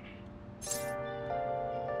earlier.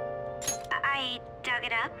 I dug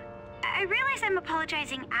it up. I realize I'm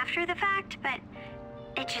apologizing after the fact, but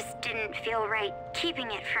it just didn't feel right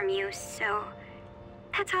keeping it from you, so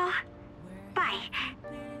that's all. Bye.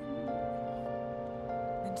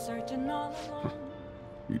 Been searching all along.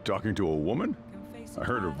 You talking to a woman? I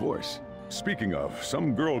heard her voice. Speaking of,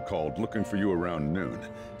 some girl called looking for you around noon.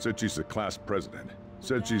 Said she's the class president.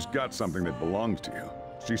 Said she's got something that belongs to you.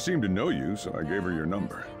 She seemed to know you, so I gave her your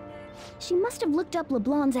number. She must have looked up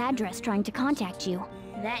LeBlanc's address trying to contact you.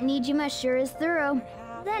 That Nijima sure is thorough.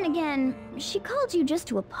 Then again, she called you just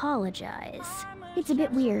to apologize. It's a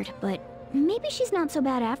bit weird, but maybe she's not so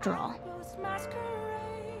bad after all.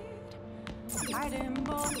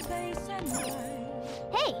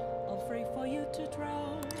 Hey! All free for you to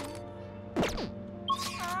drown.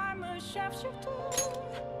 I'm a shapeshifter.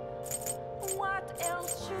 What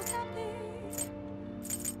else should I be?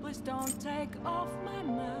 Please don't take off my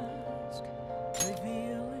mask.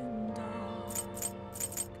 Revealing dark.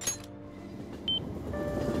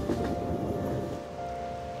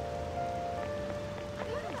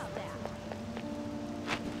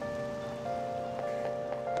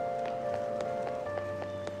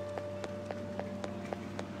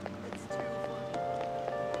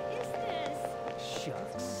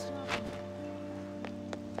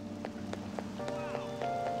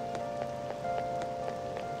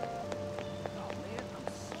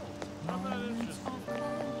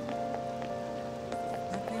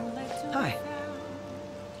 Hi.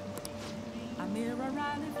 A mirror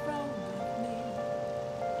right in front of me.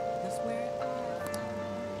 That's where I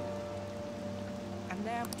found an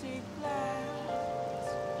empty glass.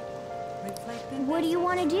 Reflecting What do you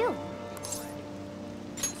want to do?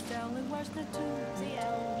 Stanley was the two.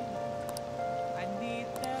 I need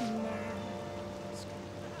that mask.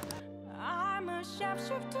 I'm a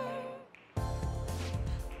shapeshifter.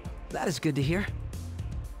 That is good to hear.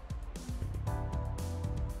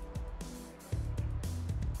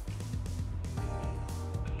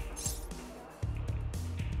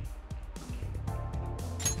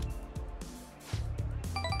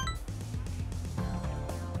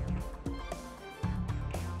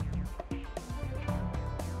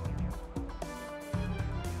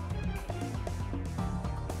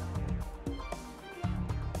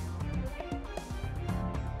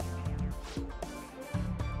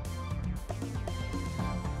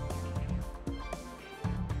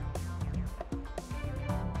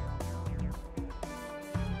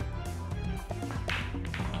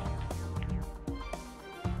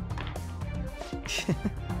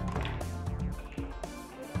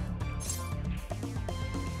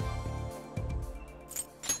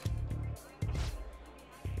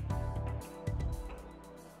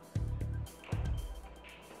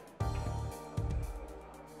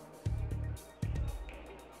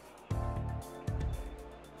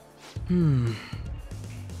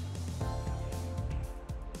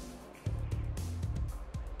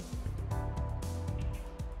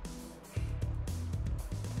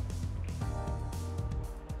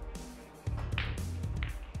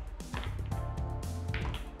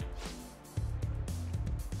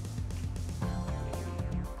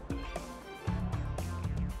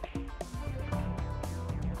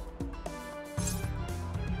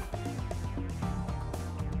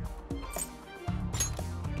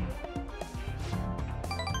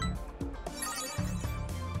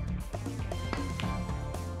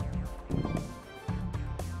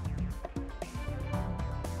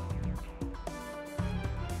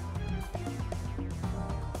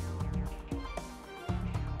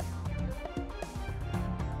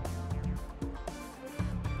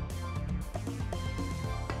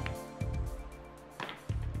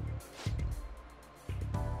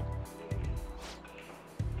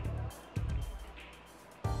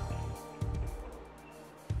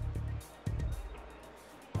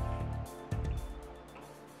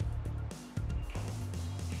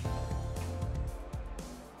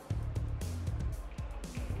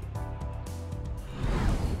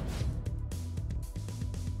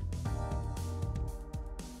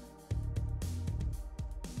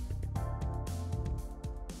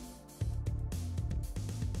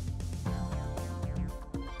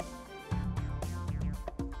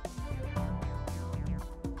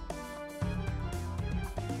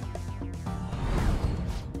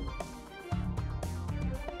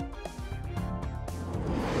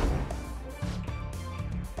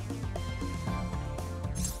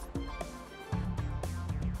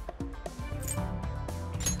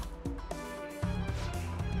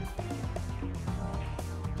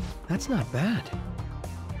 That's not bad.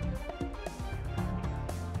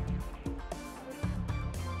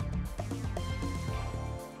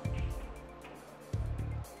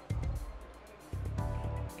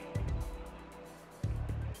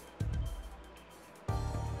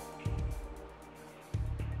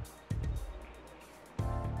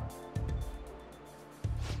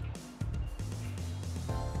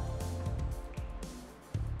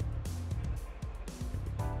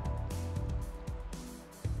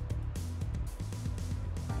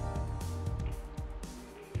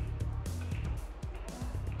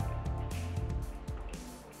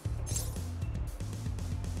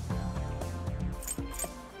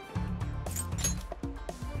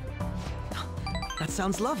 That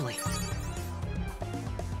sounds lovely.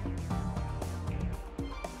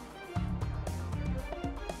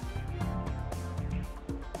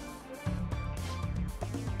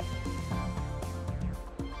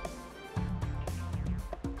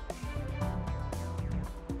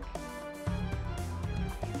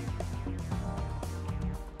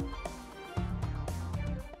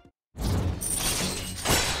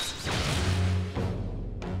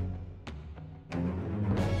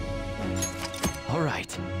 All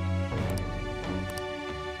right.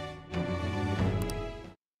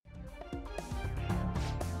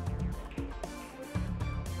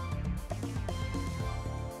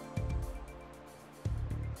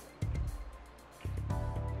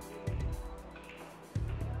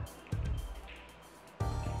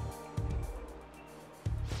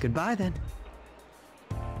 Goodbye then.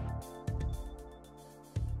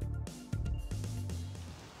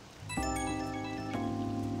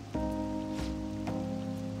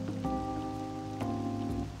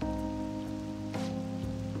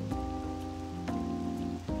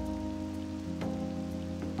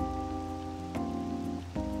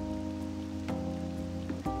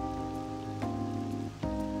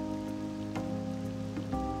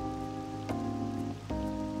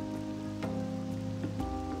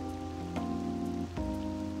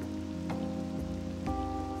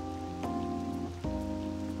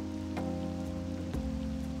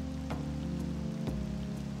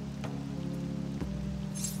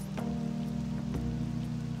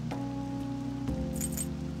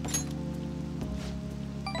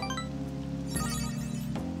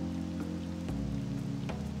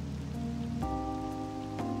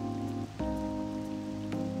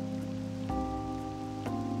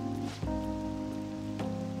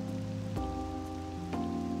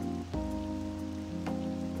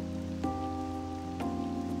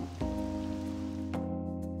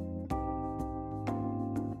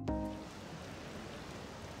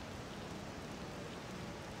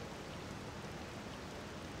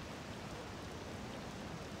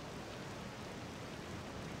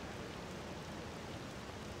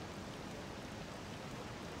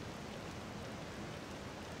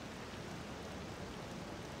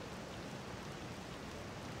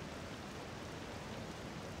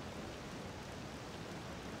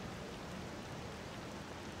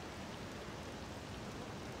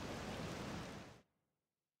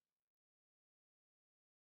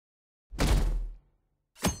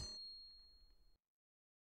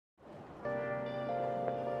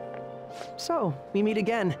 So, we meet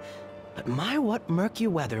again. But my, what murky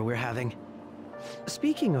weather we're having.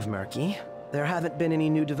 Speaking of murky, there haven't been any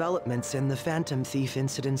new developments in the Phantom Thief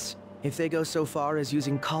incidents. If they go so far as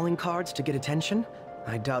using calling cards to get attention,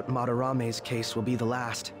 I doubt Madarame's case will be the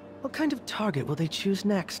last. What kind of target will they choose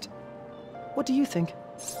next? What do you think?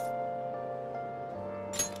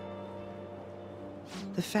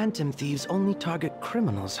 The Phantom Thieves only target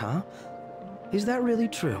criminals, huh? Is that really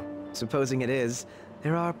true? Supposing it is,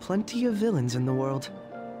 there are plenty of villains in the world.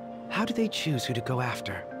 How do they choose who to go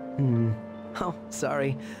after? Oh,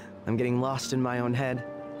 sorry. I'm getting lost in my own head.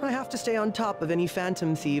 I have to stay on top of any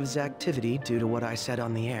Phantom Thieves' activity due to what I said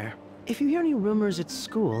on the air. If you hear any rumors at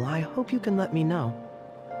school, I hope you can let me know.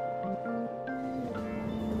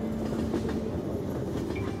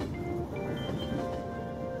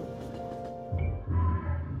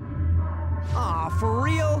 Aw, for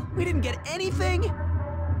real? We didn't get anything?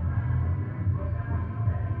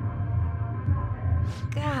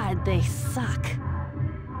 God, they suck.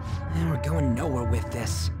 And we're going nowhere with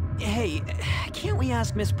this. Hey, can't we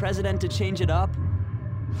ask Miss President to change it up?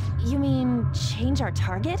 You mean change our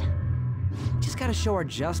target? Just gotta show our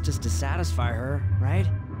justice to satisfy her, right?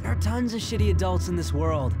 There are tons of shitty adults in this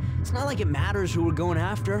world. It's not like it matters who we're going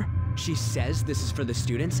after. She says this is for the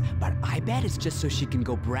students, but I bet it's just so she can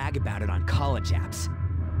go brag about it on college apps.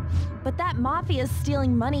 But that Mafia is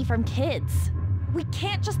stealing money from kids. We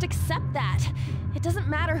can't just accept that. It doesn't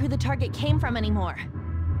matter who the target came from anymore.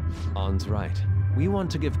 An's right. We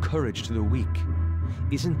want to give courage to the weak.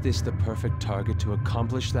 Isn't this the perfect target to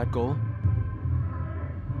accomplish that goal?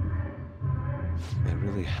 I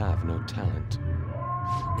really have no talent.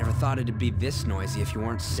 Never thought it'd be this noisy if you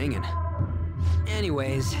weren't singing.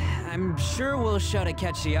 Anyways, I'm sure we'll show to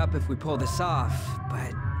catch you up if we pull this off,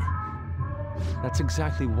 but... That's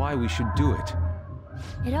exactly why we should do it.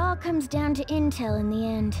 It all comes down to intel in the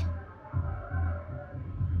end.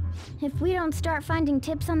 If we don't start finding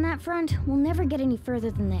tips on that front, we'll never get any further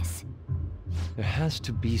than this. There has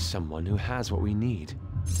to be someone who has what we need.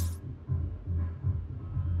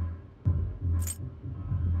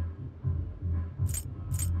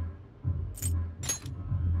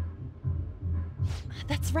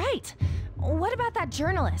 That's right. What about that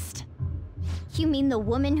journalist? You mean the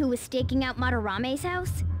woman who was staking out Madarame's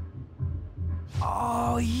house?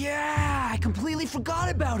 Oh yeah, I completely forgot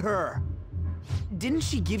about her! Didn't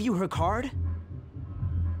she give you her card?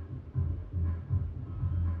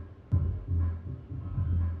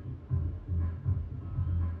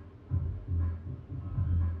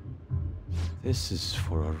 This is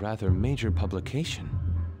for a rather major publication.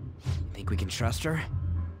 Think we can trust her?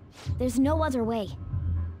 There's no other way.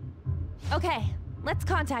 Okay, let's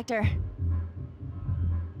contact her.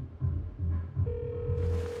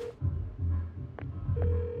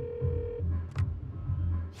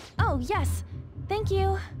 Oh, yes. Thank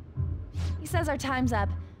you. He says our time's up.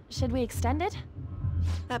 Should we extend it?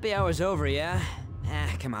 Happy hour's over, yeah?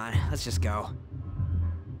 Come on, let's just go.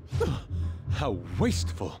 How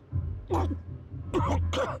wasteful.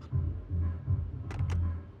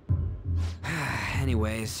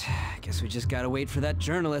 Anyways, guess we just gotta wait for that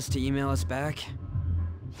journalist to email us back.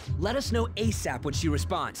 Let us know ASAP when she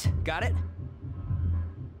responds. Got it?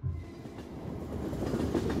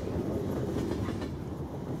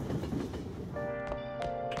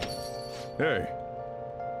 Hey.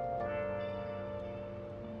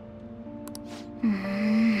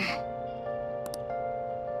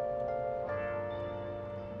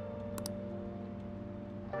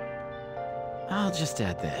 I'll just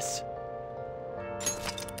add this.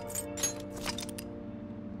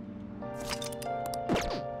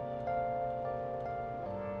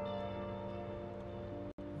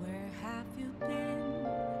 Where have you been?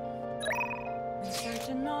 Been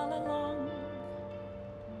searching all along,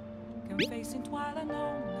 confessing while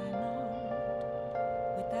alone and on,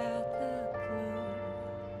 without a clue,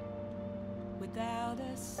 without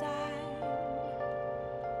a sign,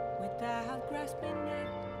 without grasping it.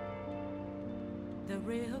 The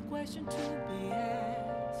real question to be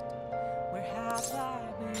asked: where have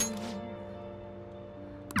I been?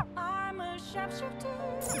 I'm a sharpshooter.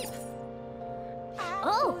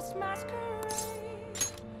 Oh!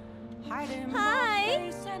 Hiding Hi.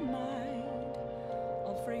 both face and mind,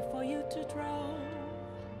 all free for you to draw.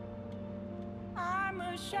 I'm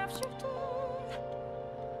a sharpshooter.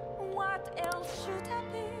 What else should I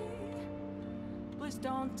be? Please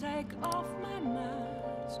don't take off my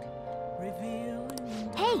mask, revealing.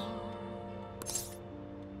 Hey!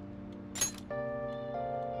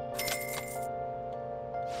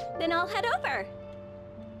 Then I'll head over.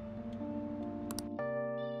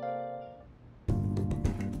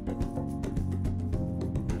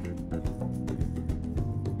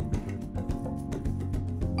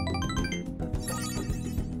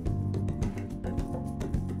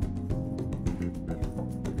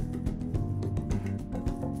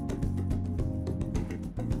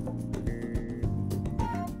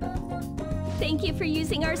 Thank you for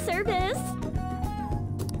using our service.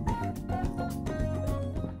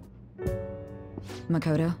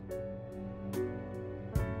 Makoto?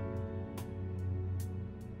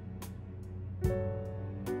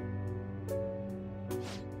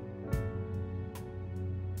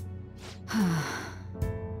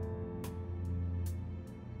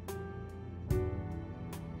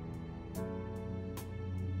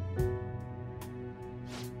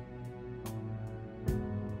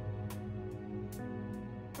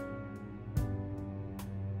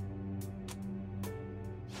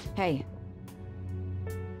 Hey.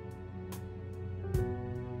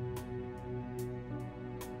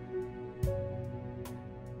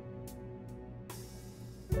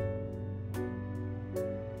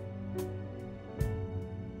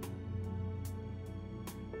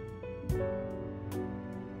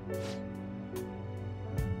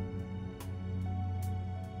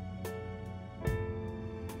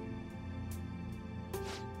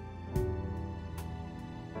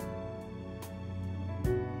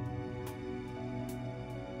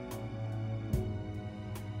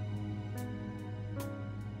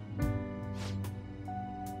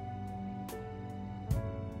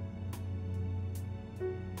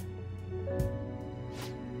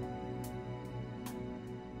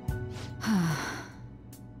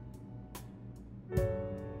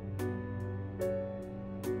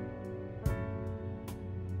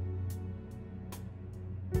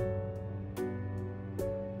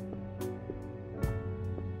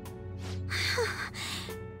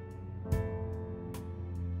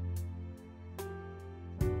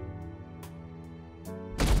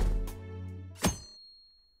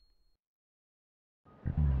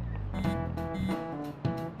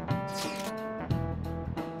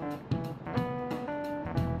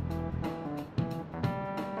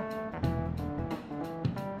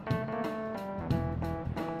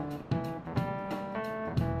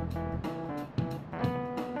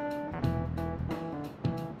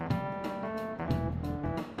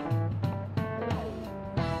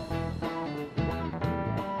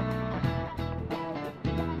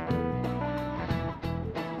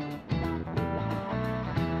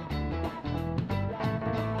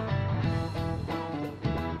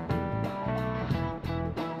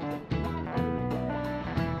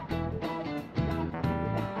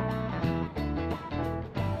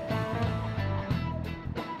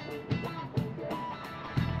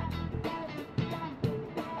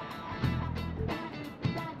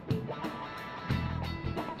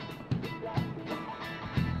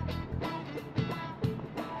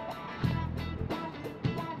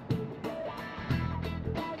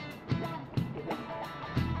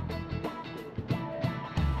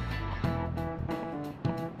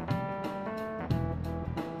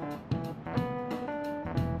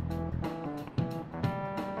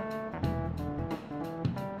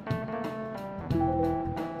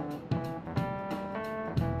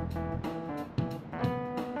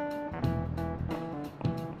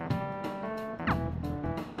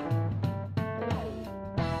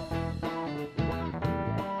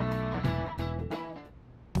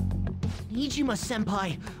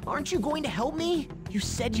 Nijima-senpai, aren't you going to help me? You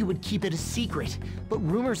said you would keep it a secret, but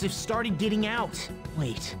rumors have started getting out.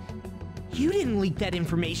 Wait, you didn't leak that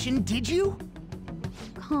information, did you?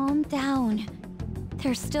 Calm down.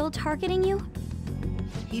 They're still targeting you?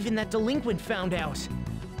 Even that delinquent found out.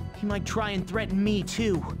 He might try and threaten me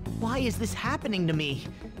too. Why is this happening to me?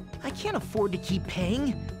 I can't afford to keep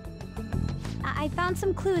paying. I found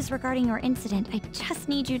some clues regarding your incident. I just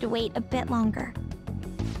need you to wait a bit longer.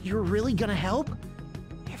 You're really gonna help?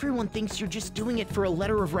 Everyone thinks you're just doing it for a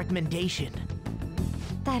letter of recommendation.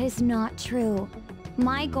 That is not true.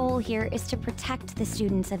 My goal here is to protect the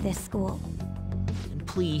students of this school. And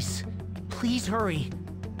please, please hurry.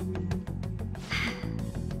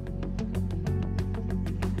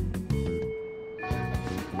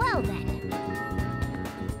 Well then.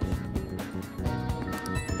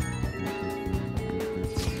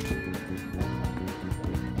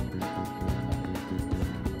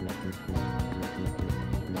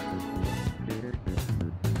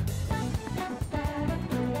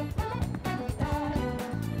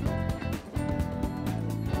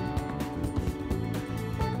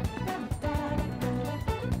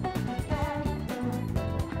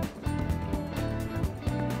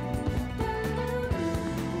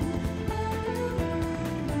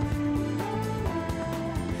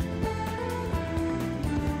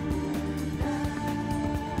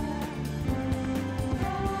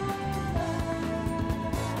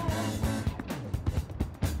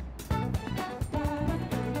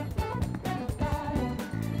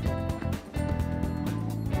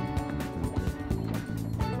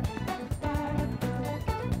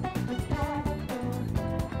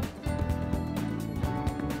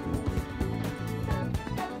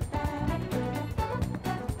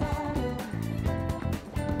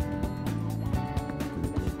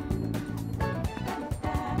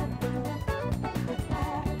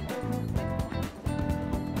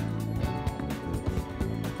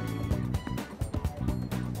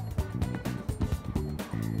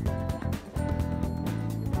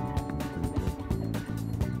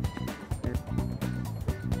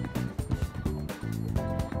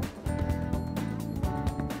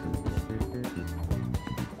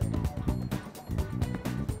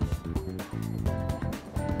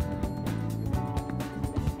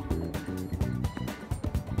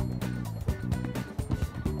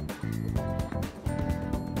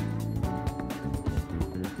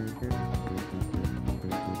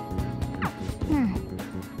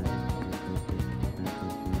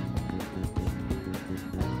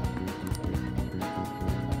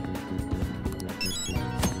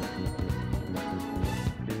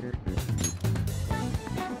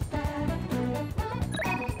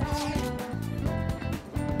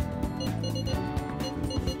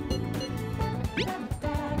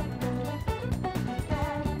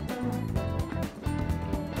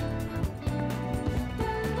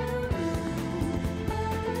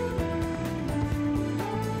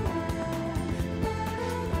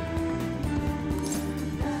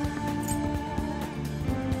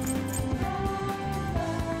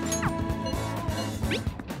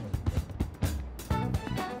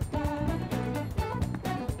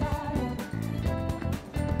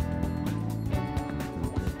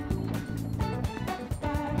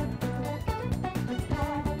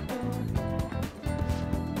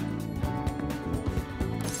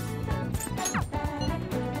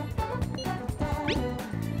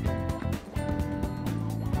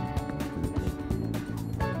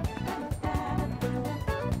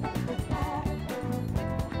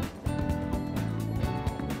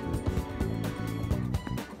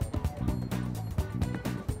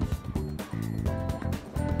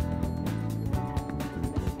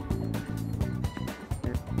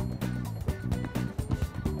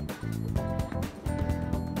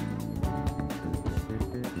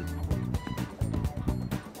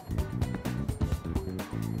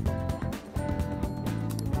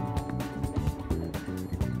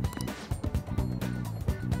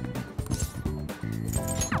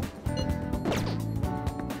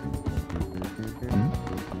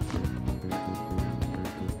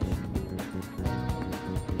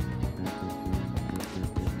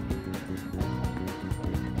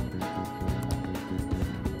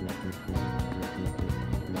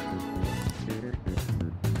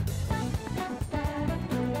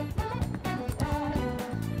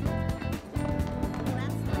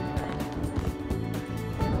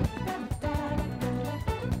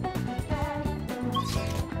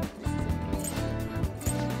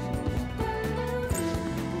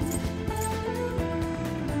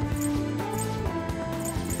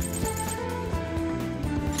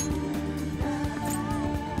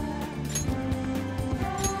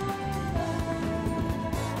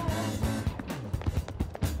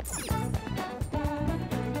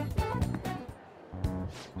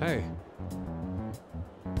 Hey.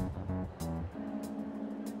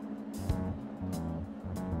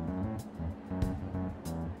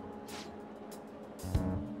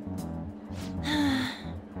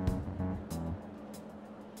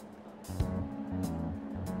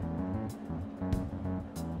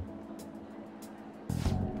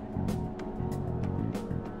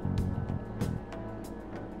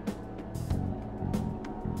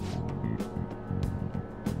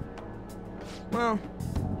 Well...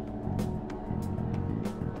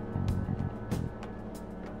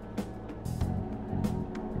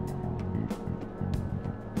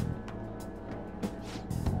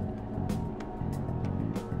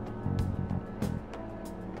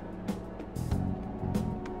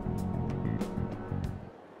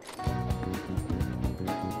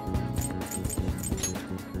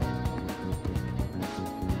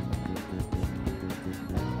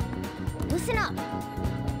 Listen up!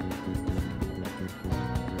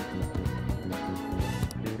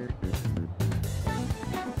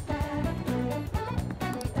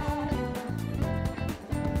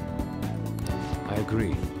 I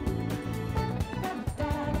agree.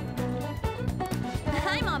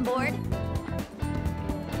 I'm on board.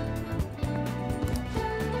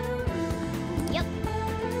 Yep.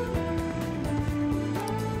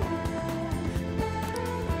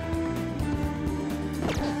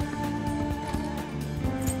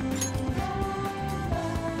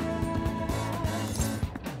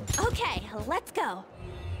 Okay, let's go.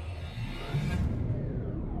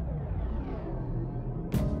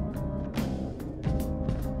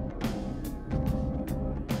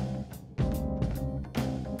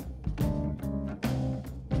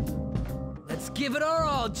 Let's give it our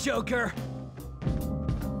all, Joker!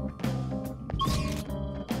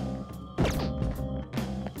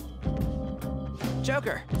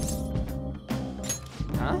 Joker!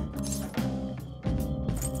 Huh?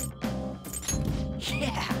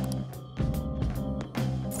 Yeah!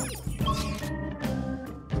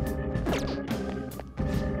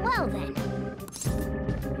 Well then.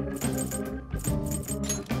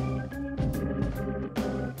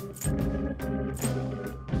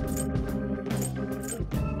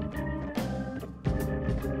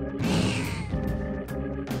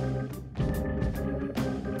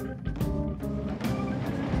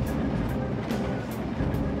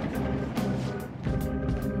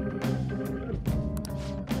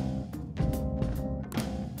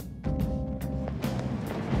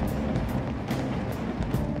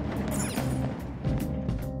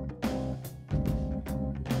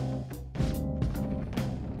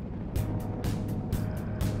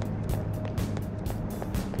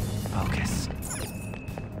 Focus.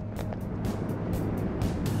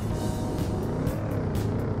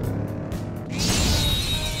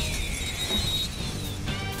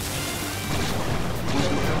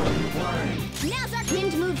 Now's our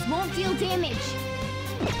pinned moves won't deal damage.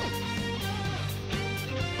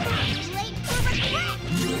 Late for retreat!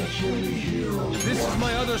 This is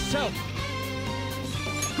my other self!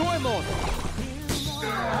 Goemon!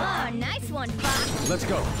 Oh, nice one, Fox. Let's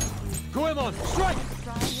go! Goemon, strike!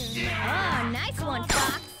 Oh, nice one,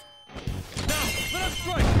 Fox. Now, let us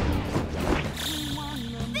strike!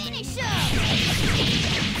 Finish him!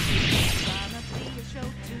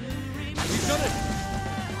 We've done it!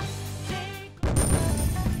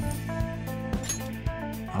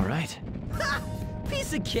 All right. Ha!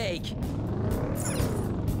 Piece of cake!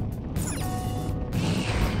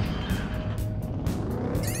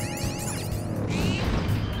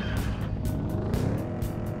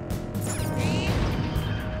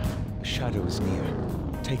 The shadow is near.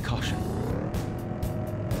 Take caution.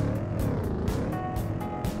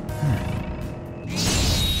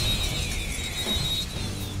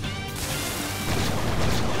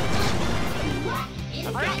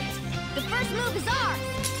 All right, the first move is ours.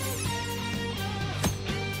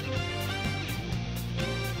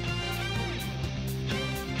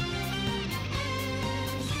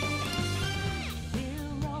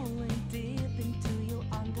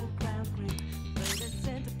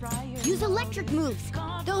 Use electric moves.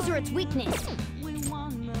 Those are its weakness.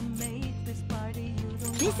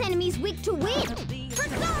 This enemy's weak to wind.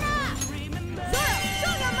 Persona! Zoro,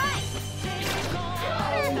 show your might!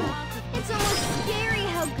 It's almost scary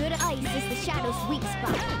how good ice is the shadow's weak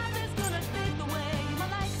spot.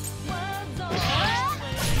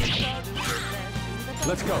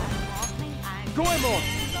 Let's go! Goemon!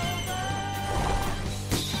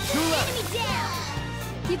 Enemy down!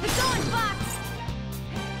 Keep it going, Fox!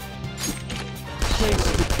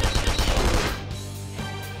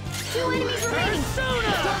 Two enemies remaining!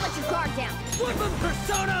 Persona! Don't let your guard down! Weapon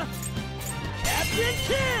Persona! Captain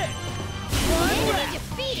Kid! Enemy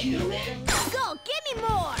defeated! Go, give me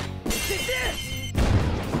more!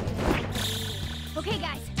 Okay,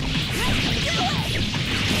 guys. Let's do it!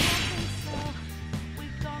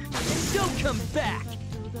 And don't come back!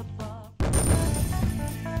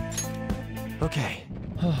 Okay.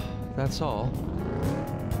 That's all.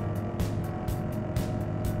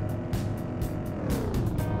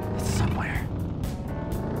 It's somewhere.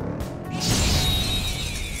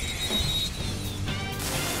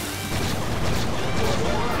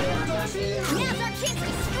 Now's our chance to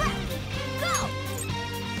strike! Go!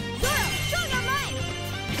 Zoro, show your might!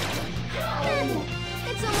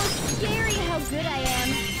 It's almost scary how good I am.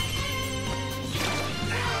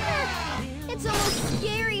 It's almost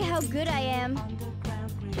scary how good I am.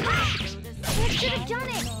 Ah! I should have done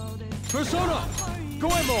it! Persona!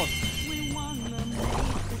 Goemon!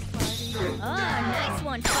 Oh, nice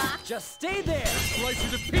one, Fox! Just stay there! Slice you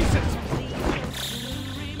to pieces!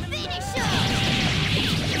 Finish him!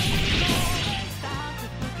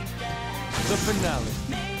 The finale.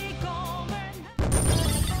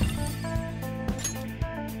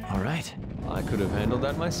 All right. I could have handled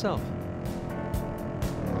that myself.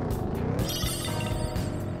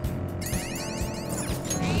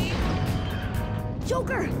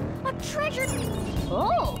 Joker! A treasure!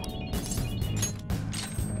 Oh!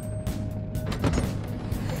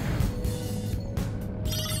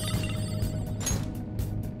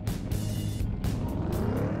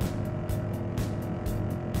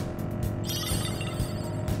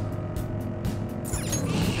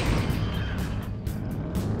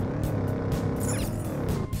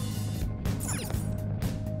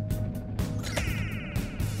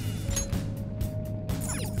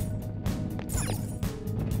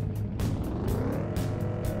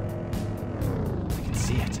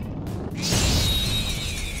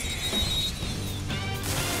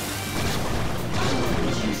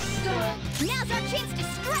 Now's our chance to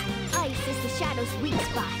strike! Ice is the Shadow's weak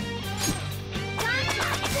spot.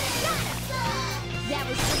 That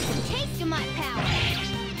was just a taste of my power.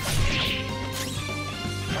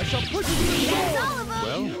 I shall put you to the That's sword! all of them!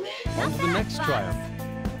 Well, on to the next triumph.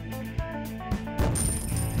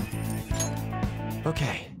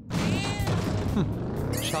 Okay.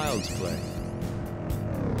 Child's play.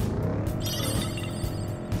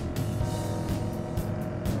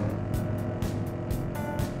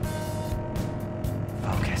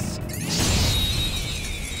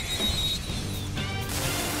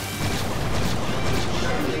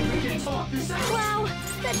 Focus. Wow,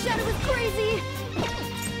 that shadow was crazy!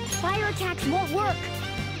 Fire attacks won't work!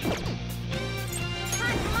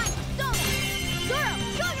 Time for my persona! Zoro,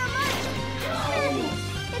 show your might!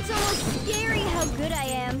 It's almost scary how good I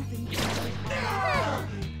am.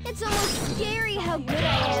 It's almost scary how good I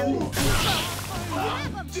am.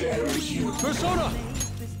 Persona!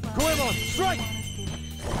 Goemon, strike!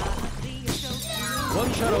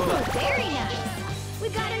 One shadow left. Very nice! We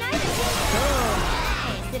got an item!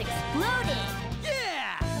 Nice, it exploded!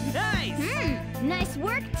 Yeah! Nice! Nice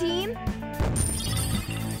work, team!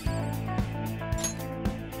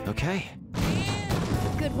 Okay.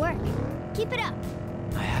 Good work. Keep it up.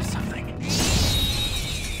 I have something.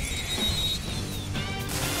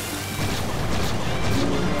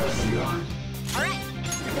 All right,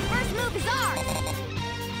 the first move is ours.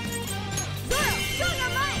 Zoro, show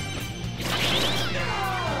your might.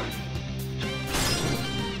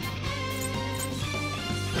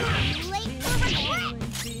 Late for regret.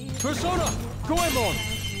 Persona! Goemon!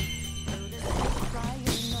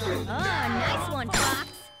 Oh, nice one, Fox.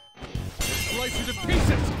 Slice you to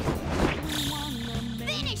pieces!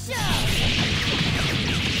 Finish him!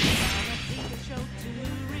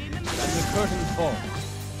 And the curtain falls.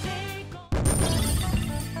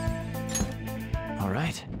 All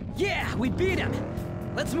right. Yeah, we beat him!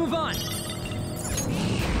 Let's move on!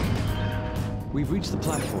 We've reached the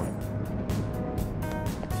platform.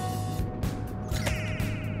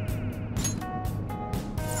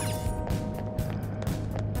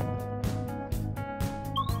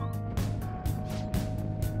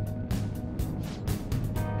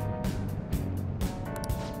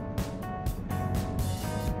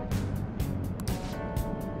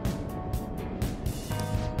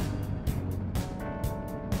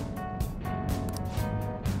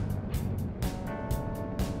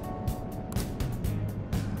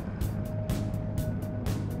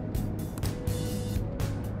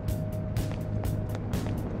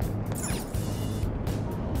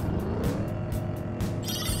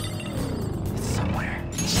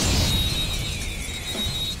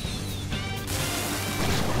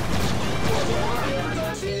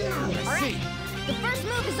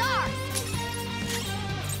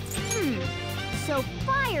 So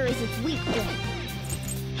fire is its weak point.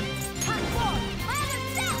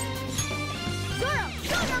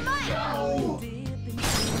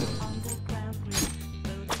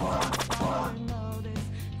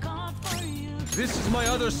 This is my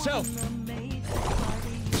other self.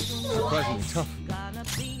 Surprisingly tough.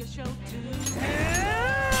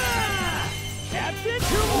 Captain,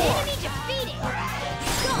 2 more! Enemy defeated!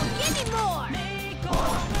 Go, give me more!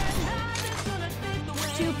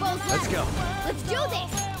 2 foes left. Let's go. Let's do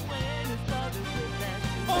this!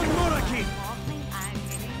 On Muraki!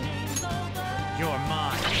 You're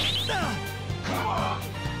mine.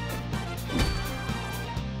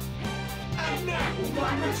 And that will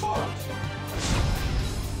find its fault.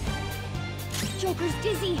 Joker's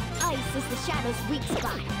dizzy. Ice is the Shadow's weak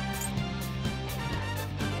spot.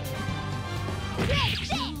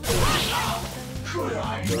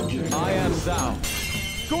 I am thou.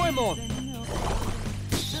 Goemon!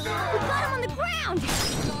 We got him on the ground!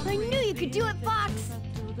 I knew you could do it, Fox!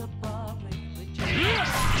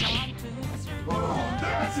 Oh,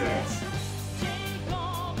 that's it!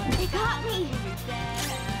 They got me!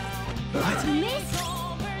 What? Miss?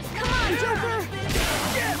 Come on, Joker!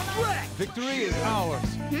 Get wrecked! Victory is ours.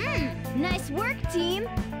 Nice work, team!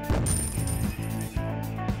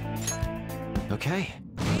 Okay.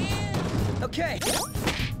 Okay!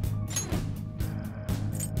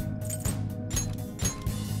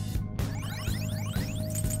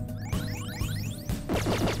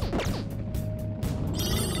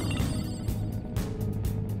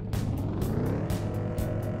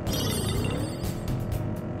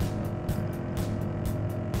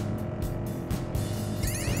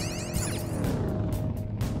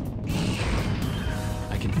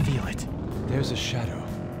 I can feel it. There's a shadow.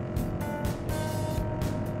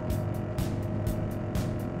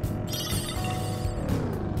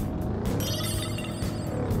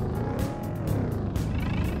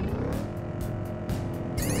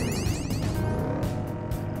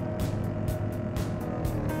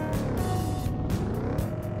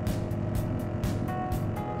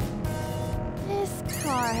 This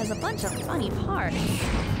car has a bunch of funny parts.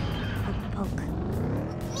 Poke, poke.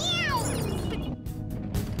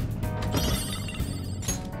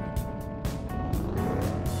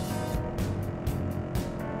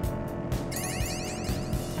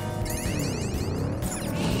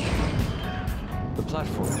 The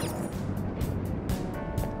platform.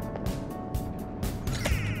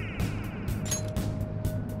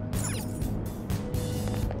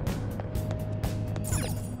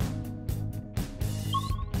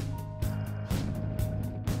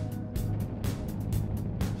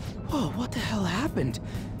 Whoa, what the hell happened?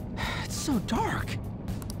 It's so dark.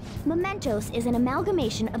 Mementos is an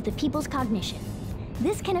amalgamation of the people's cognition.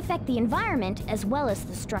 This can affect the environment as well as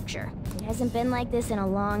the structure. It hasn't been like this in a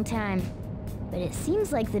long time. But it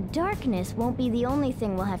seems like the darkness won't be the only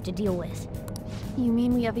thing we'll have to deal with. You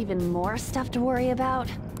mean we have even more stuff to worry about?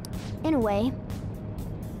 In a way.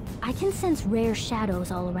 I can sense rare shadows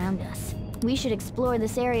all around us. We should explore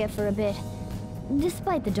this area for a bit,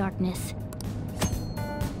 despite the darkness.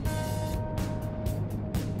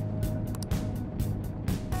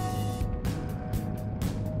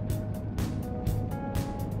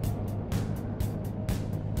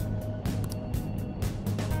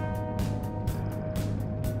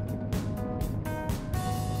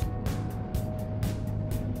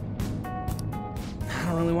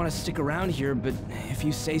 I don't really want to stick around here, but if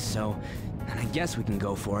you say so, then I guess we can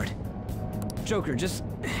go for it. Joker, just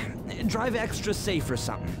drive extra safe or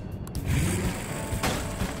something.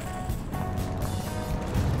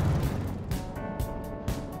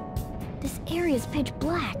 This area's pitch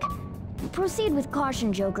black. Proceed with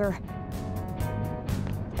caution, Joker.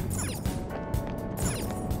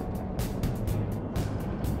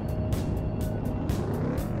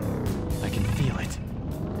 I can feel it.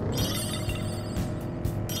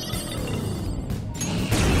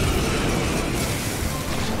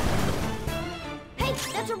 Hey,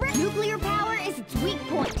 that's a wreck! Nuclear power is its weak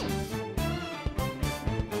point.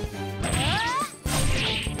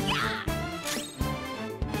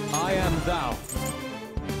 I am thou.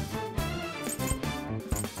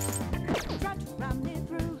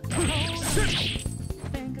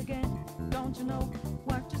 Think again, don't you know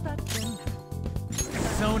what just happened?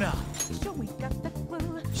 Sona! Sure we got the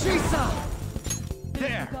clue. Shisa!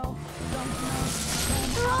 There!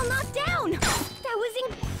 They're all knocked down! That was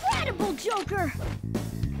incredible, Joker!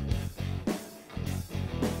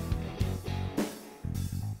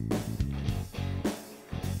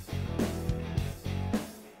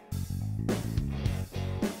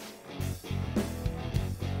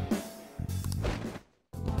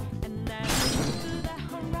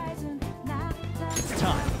 It's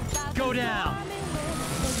time. Go down!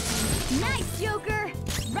 Nice, Joker!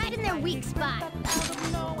 Right in their weak spot.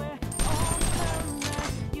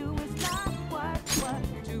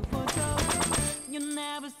 You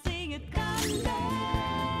never see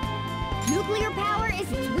Nuclear power is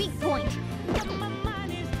its weak point.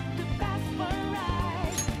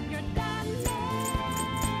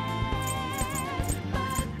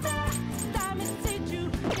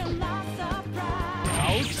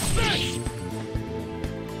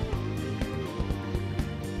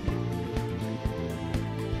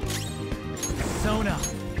 Sona,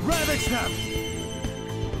 ravage them!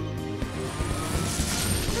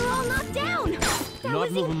 They're all knocked down! That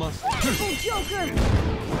was incredible, Joker!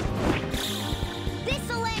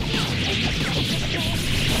 This'll end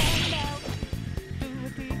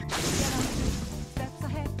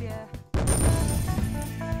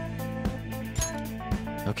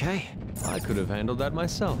Okay, I could have handled that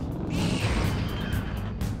myself.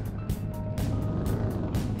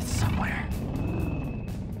 It's somewhere.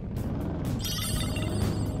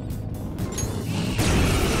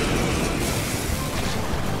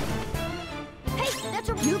 Hey, that's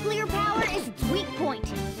a nuclear power is its weak point.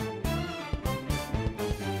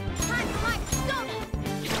 Time for my persona!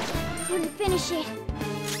 Couldn't finish it.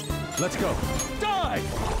 Let's go. Die!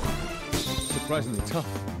 Surprisingly tough.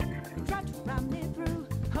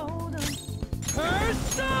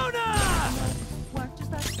 Persona!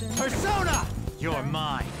 Persona! You're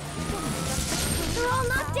mine. They're all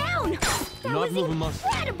knocked down! That was muscle.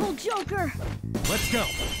 incredible, Joker! Let's go.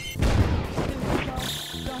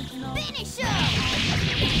 Finish him!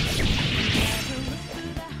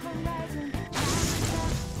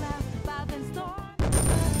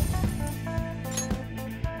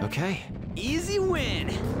 Okay. Easy win.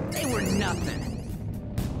 They were nothing.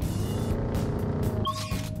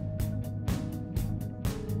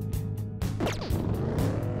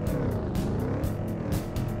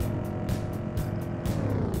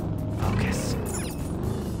 Focus.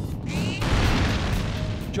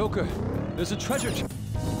 Joker, there's a treasure chest.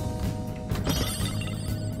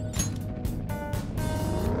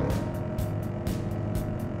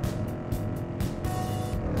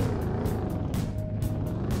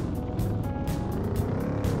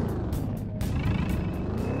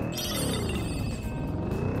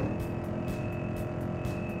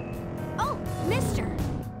 Oh, mister.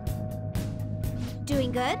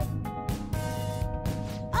 Doing good?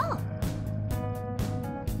 Oh.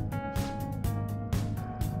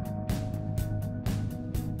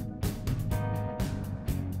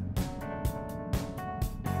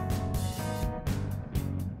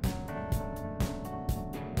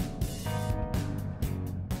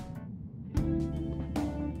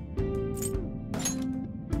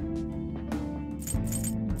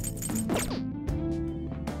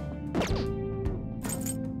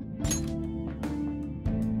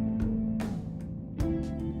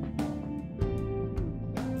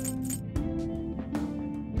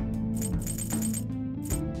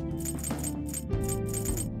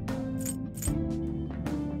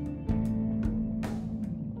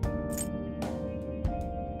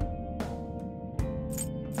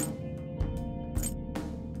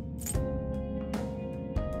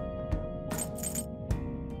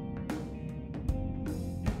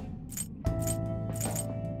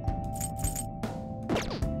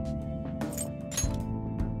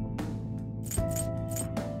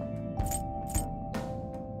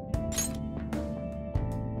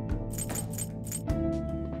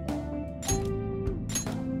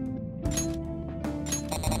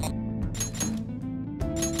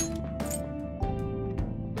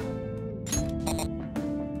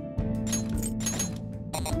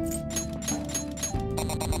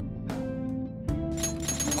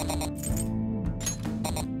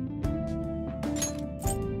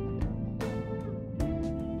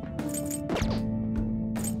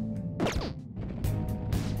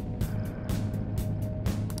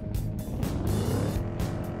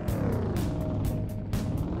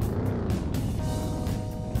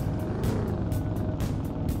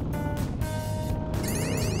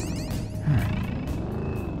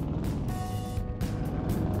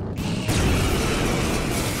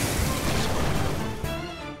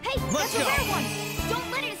 That's a rare one! Don't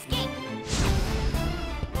let it escape!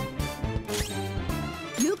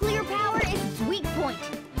 Nuclear power is its weak point.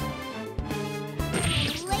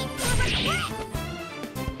 Late for regret!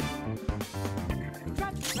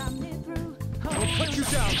 I'll cut you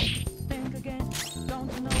down!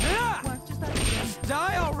 Just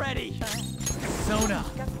die already! Sona!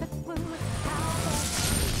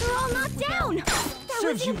 They're all knocked down! That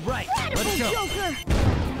Serves you right! Let's go! Joker!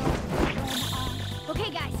 Okay,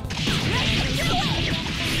 guys. Let's do it!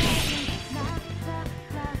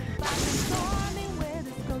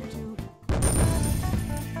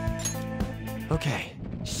 Okay.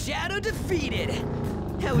 Shadow defeated!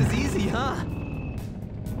 That was easy, huh?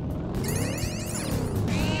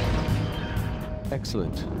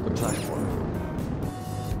 Excellent. The platform.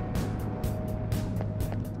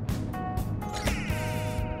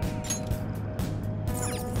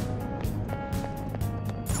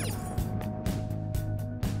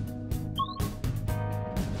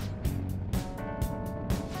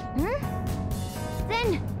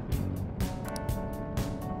 Then...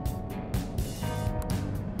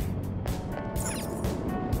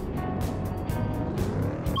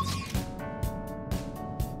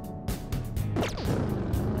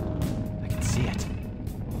 I can see it.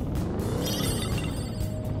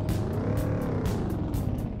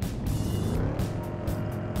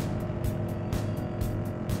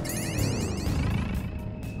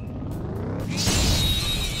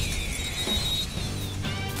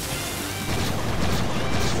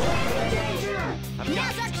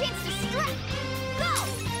 Now's our chance to strike! Go!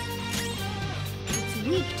 It's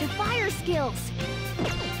weak to fire skills.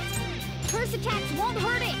 Curse attacks won't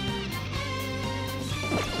hurt it.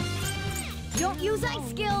 Don't use ice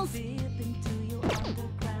skills.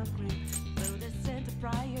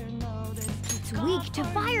 It's weak to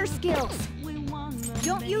fire skills.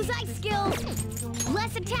 Don't use ice skills.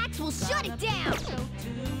 Less attacks will shut it down.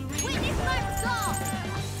 Witness my resolve.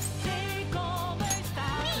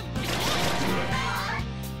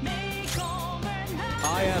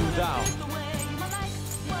 I am thou.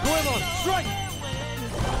 Goemon, strike!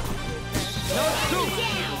 Now shoot!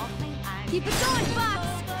 Down. Keep it going, Fox.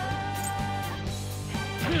 Down.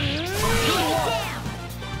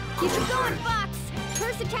 Keep it going, Fox.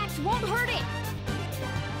 Curse attacks won't hurt it.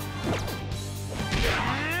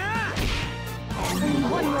 Only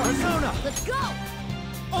one more. Persona! Let's go.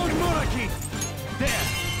 On Muraki! There!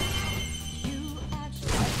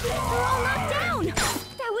 They're all knocked down.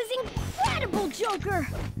 That was incredible, Joker.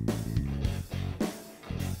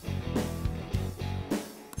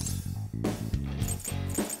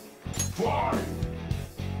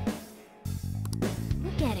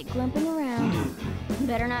 Look at it glumping around.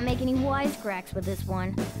 Better not make any wisecracks with this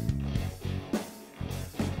one.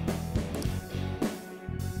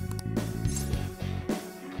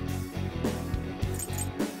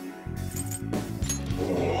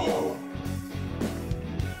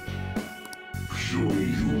 Surely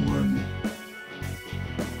human.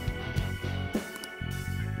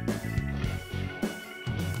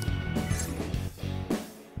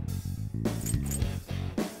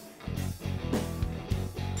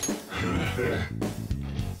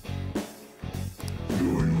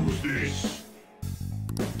 Who's this?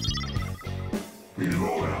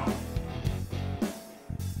 Ilona.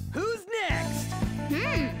 Who's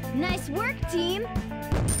next? Nice work, team.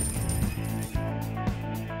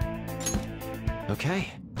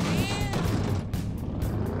 Okay.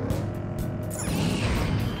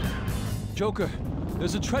 Joker,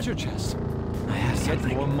 there's a treasure chest. I have Get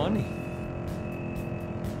something. more money.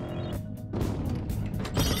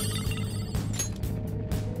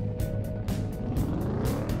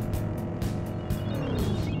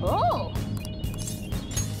 Oh!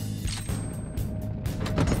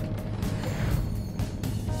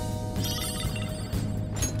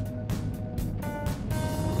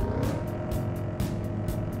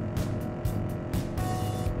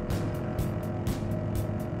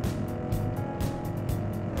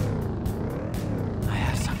 I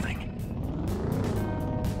have something.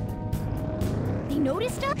 They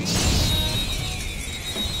noticed us?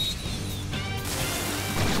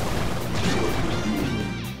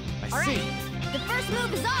 I All right, the first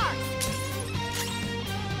move is ours.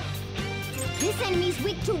 This enemy's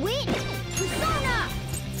weak to wind. Persona!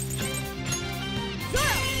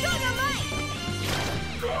 Zoro, show your might!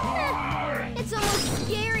 It's almost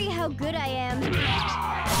scary how good I am.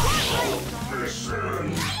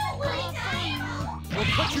 We'll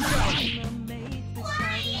put you down.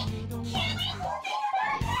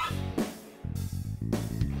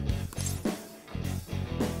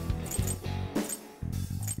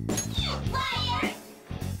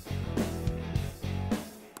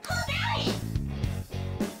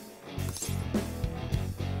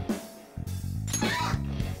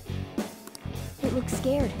 It looks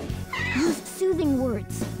scared. Use soothing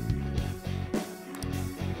words.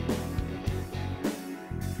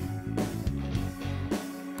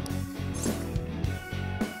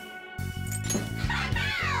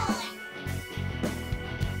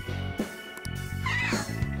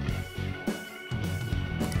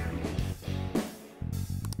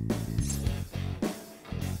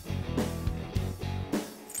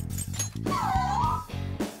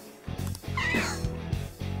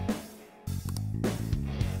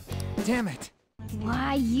 Damn it!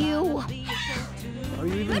 Why you? Are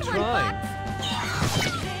you even Good one, trying? Fox.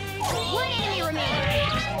 One enemy remaining.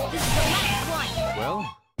 This is the last one.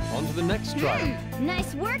 On to the next trial.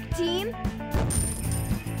 Nice work, team!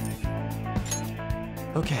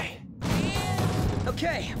 Okay.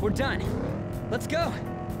 Okay, we're done. Let's go.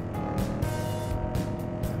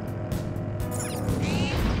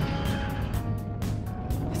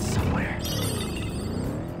 It's somewhere.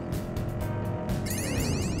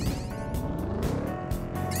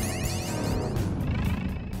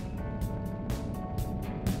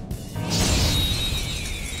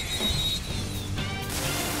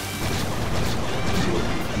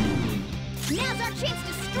 Now's our chance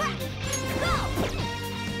to strike! Go!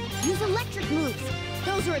 Use electric moves.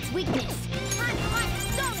 Those are its weakness. Time for my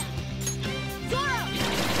persona! Zoro!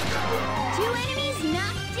 2 enemies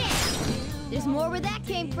knocked down. There's more where that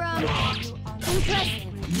came from. Impressive.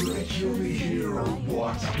 You actually hear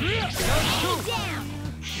what? Stay down!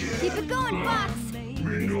 Keep it going, Fox!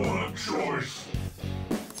 We don't have choice.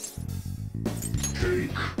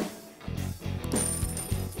 Take.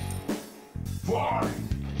 Fine.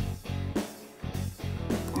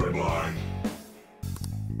 Goodbye.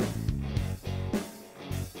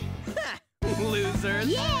 Losers.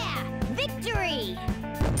 Yeah! Victory!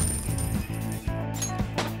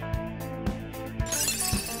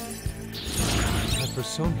 My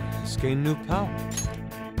persona has gained new power.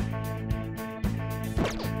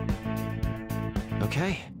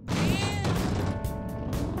 Okay.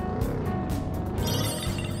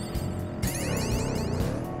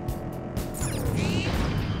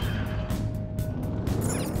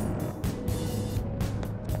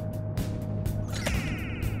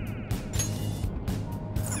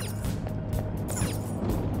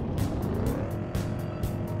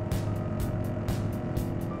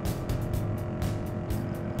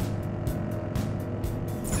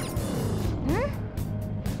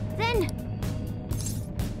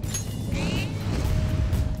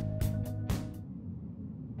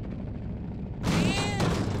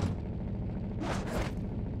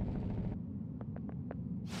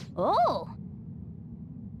 Oh!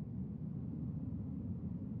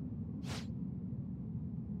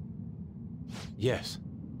 Yes.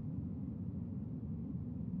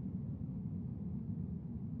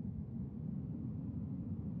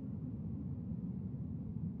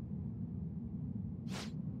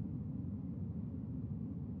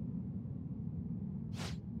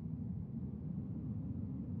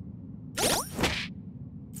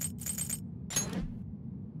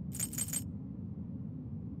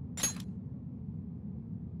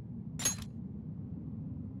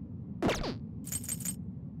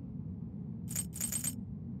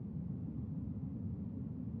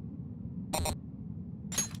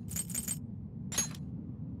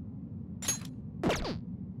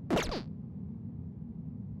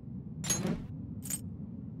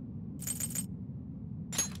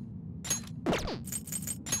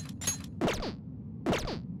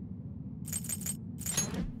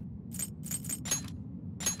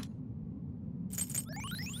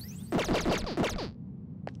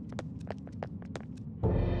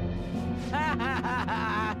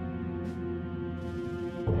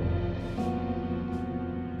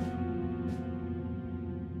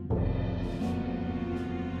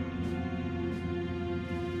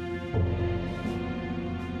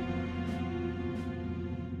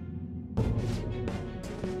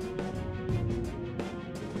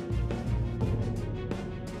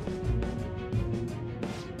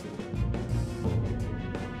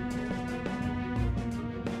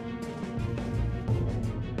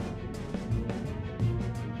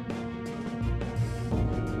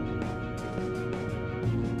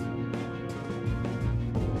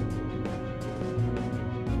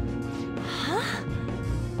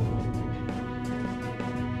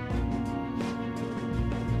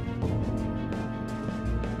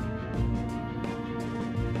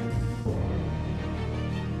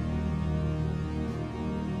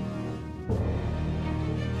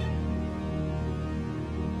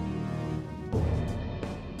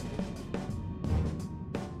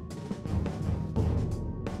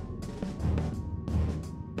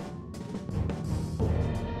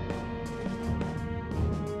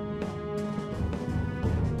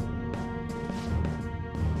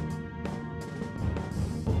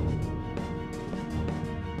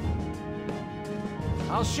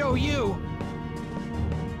 I'll show you!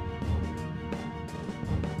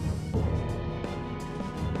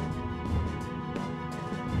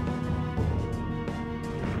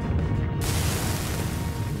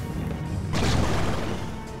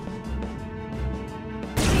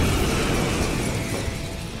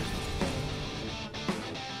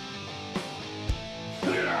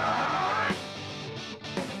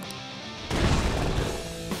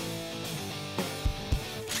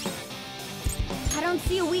 I don't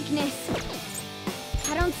see a weakness.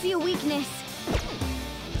 I don't see a weakness.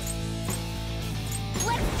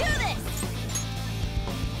 Let's do this!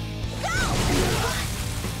 Go!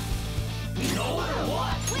 You know what or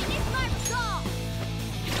what? Witness my resolve!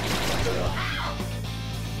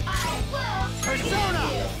 I will Persona!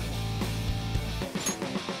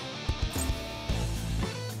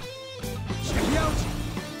 Check me out!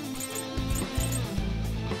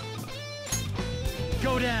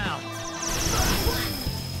 Go down!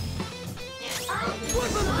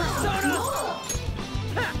 Weapon Persona!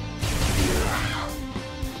 Ha!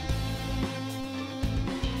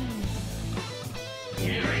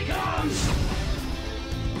 Here he comes!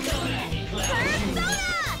 Come at me, Cloud!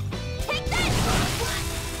 Persona! Take this!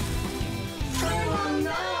 Turn on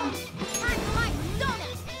them! Time for my persona!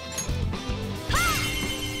 Ha!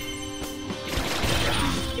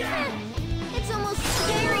 It's almost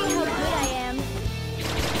scary how good I am.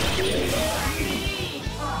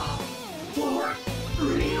 For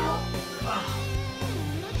real?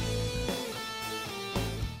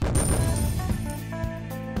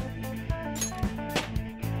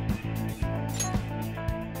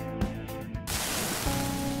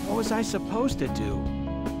 What was I supposed to do?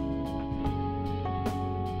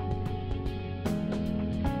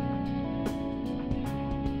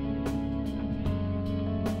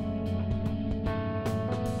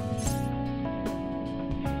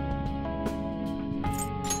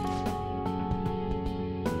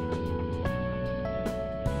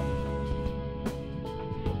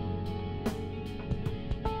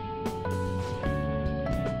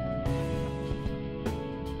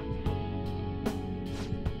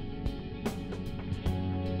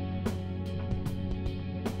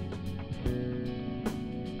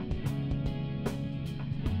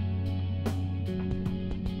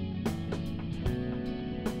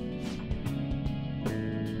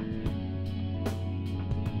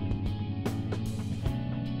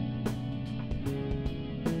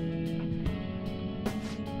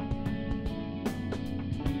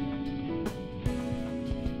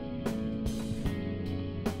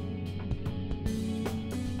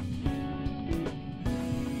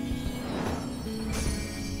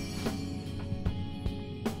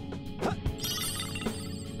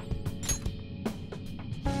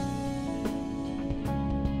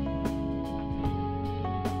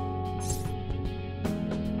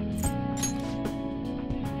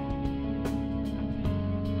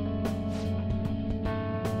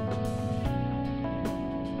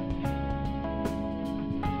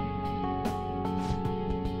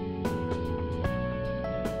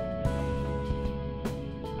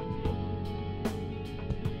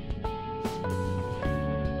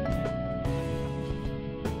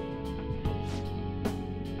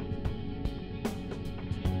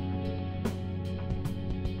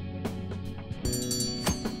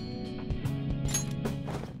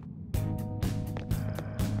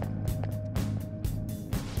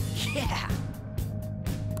 Yeah!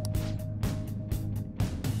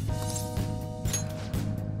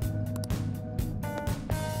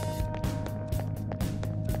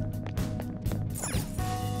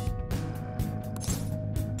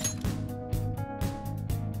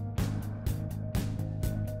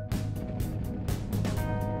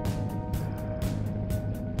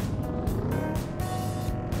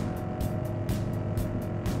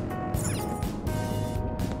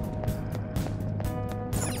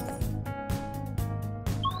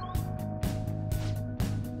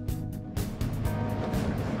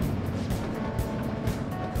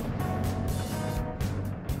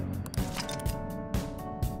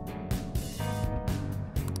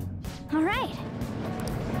 All right.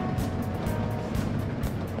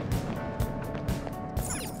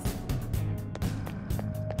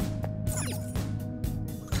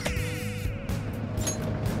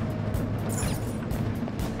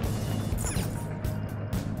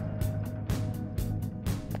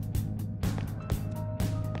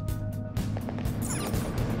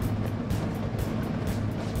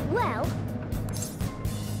 Well.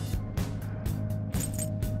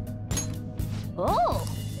 Oh!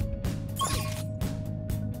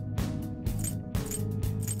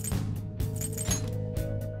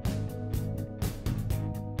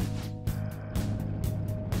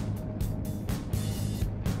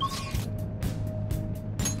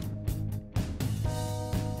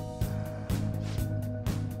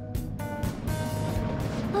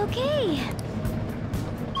 Okay.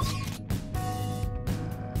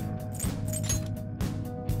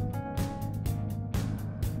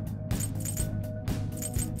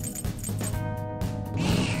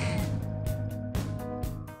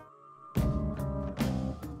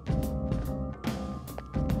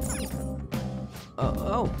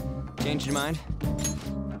 Oh, changed your mind?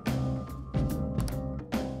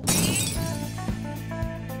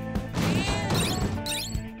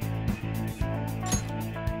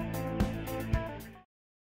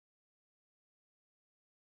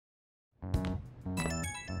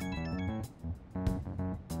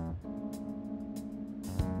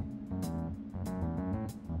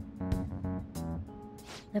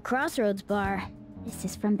 The Crossroads Bar. This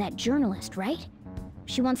is from that journalist, right?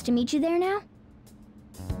 She wants to meet you there now?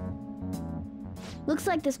 Looks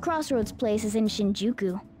like this Crossroads place is in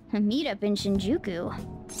Shinjuku. A meetup in Shinjuku.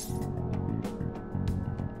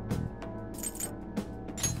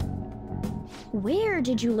 Where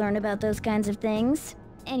did you learn about those kinds of things?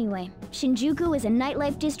 Anyway, Shinjuku is a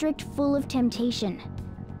nightlife district full of temptation.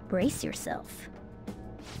 Brace yourself.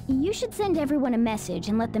 You should send everyone a message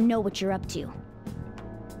and let them know what you're up to.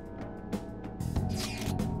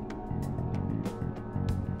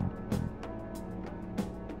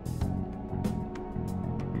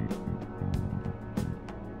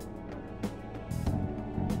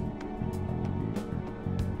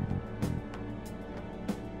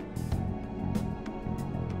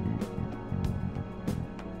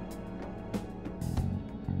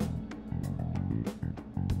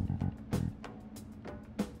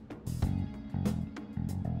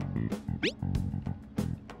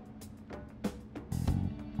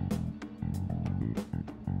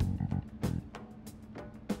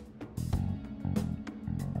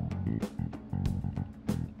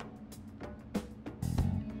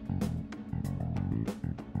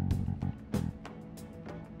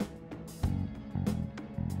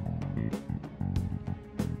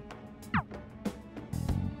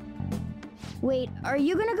 Wait, are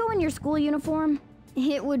you gonna go in your school uniform?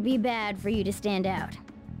 It would be bad for you to stand out.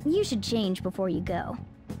 You should change before you go.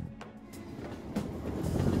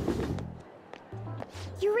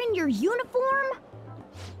 You're in your uniform?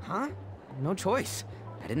 Huh? No choice.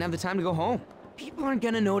 I didn't have the time to go home. People aren't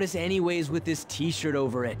gonna notice anyways with this t-shirt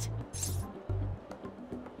over it.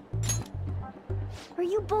 Are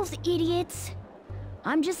you both idiots?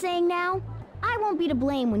 I'm just saying now, I won't be to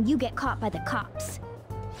blame when you get caught by the cops.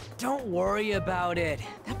 Don't worry about it.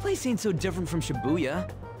 That place ain't so different from Shibuya.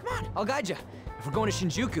 Come on, I'll guide you. If we're going to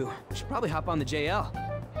Shinjuku, we should probably hop on the JL.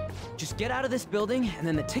 Just get out of this building, and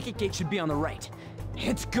then the ticket gate should be on the right.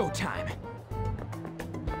 It's go time.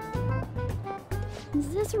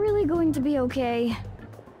 Is this really going to be okay?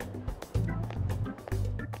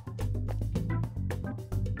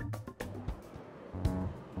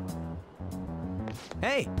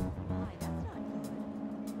 Hey!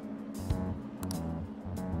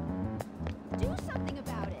 Do something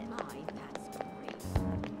about it. My, that's great.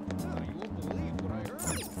 Oh, you won't believe what I heard.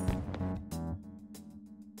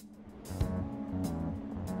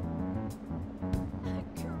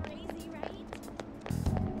 Crazy, right?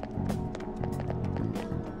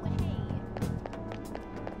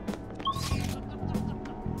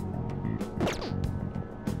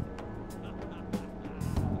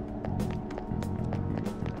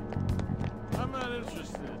 I'm not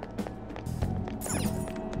interested.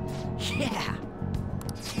 Yeah!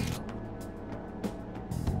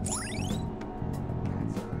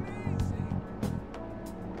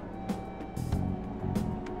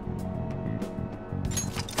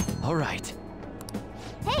 All right.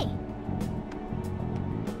 Hey!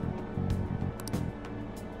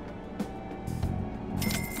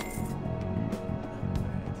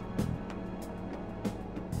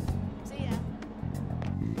 See ya.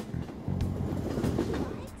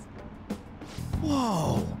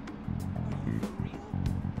 Whoa!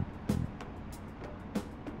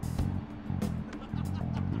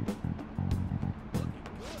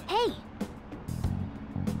 Hey!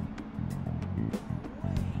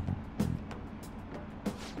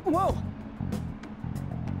 Whoa!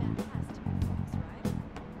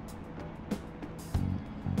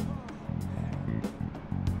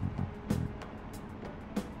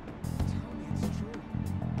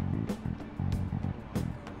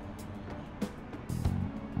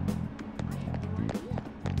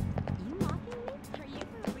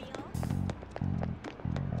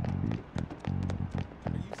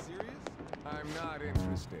 I'm not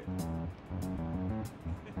interested.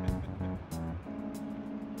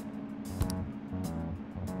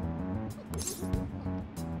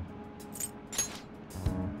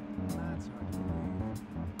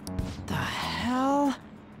 The hell?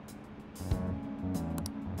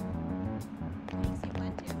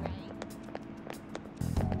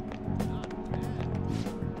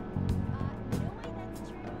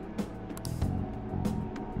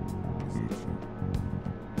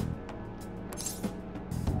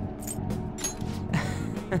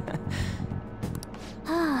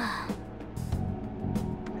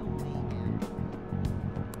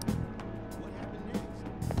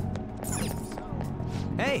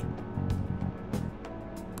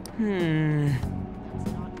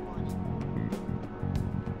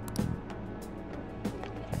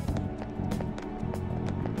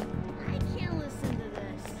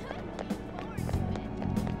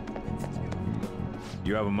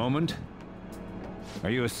 You have a moment? Are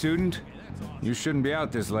you a student? You shouldn't be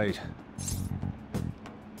out this late.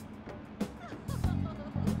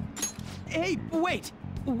 Hey, wait!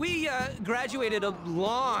 We, graduated a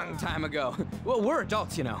long time ago. Well, we're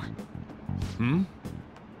adults, you know. Hmm?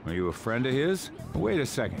 Are you a friend of his? Wait a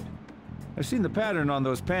second. I've seen the pattern on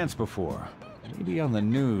those pants before. Maybe on the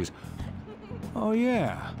news. Oh,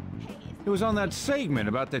 yeah. It was on that segment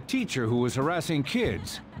about the teacher who was harassing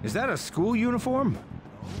kids. Is that a school uniform?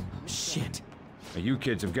 Shit. Now, you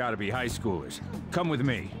kids have got to be high schoolers. Come with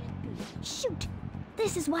me. Shoot!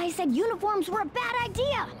 This is why I said uniforms were a bad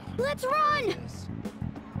idea! Let's run!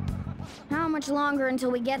 How much longer until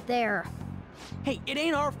we get there? Hey, it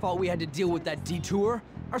ain't our fault we had to deal with that detour.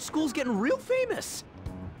 Our school's getting real famous.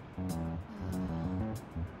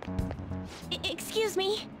 Excuse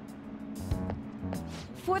me?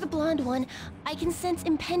 For the blonde one, I can sense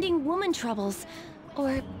impending woman troubles.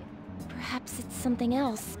 Or perhaps it's something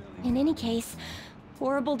else. In any case,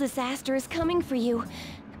 horrible disaster is coming for you.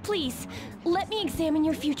 Please, let me examine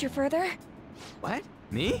your future further. What?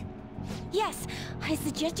 Me? Yes, I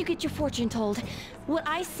suggest you get your fortune told. What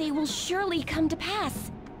I say will surely come to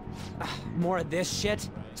pass. More of this shit?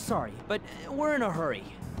 Sorry, but we're in a hurry.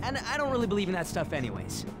 And I don't really believe in that stuff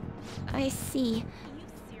anyways. I see.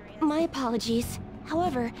 My apologies.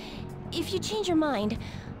 However, if you change your mind,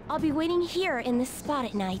 I'll be waiting here in this spot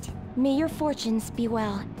at night. May your fortunes be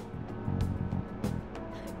well.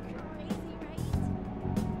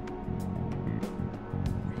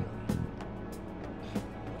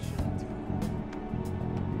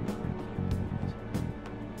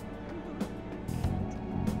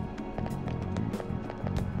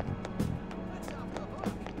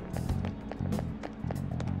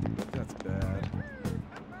 That's bad.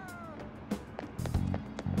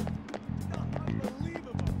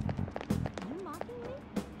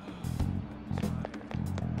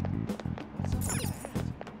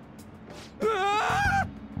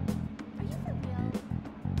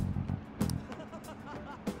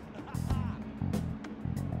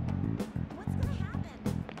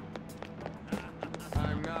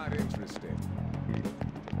 I'm not interested.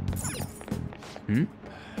 Hmm?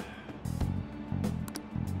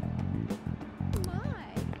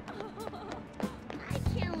 I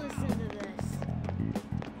can't listen to this.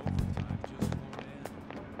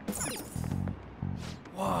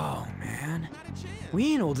 Whoa, man.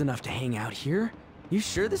 We ain't old enough to hang out here. You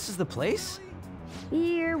sure this is the place?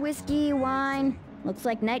 Beer, whiskey, wine. Looks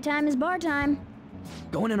like nighttime is bar time.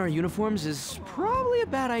 Going in our uniforms is probably a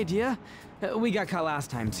bad idea. We got caught last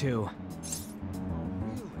time, too.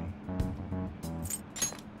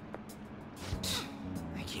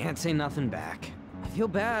 I can't say nothing back. I feel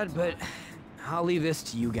bad, but I'll leave this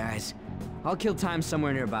to you guys. I'll kill time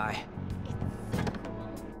somewhere nearby.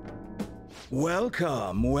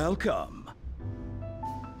 Welcome, welcome.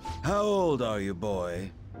 How old are you, boy?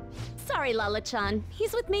 Sorry, Lala-chan.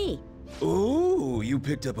 He's with me. Ooh, you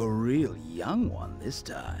picked up a real young one this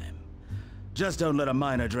time. Just don't let a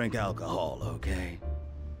minor drink alcohol, okay?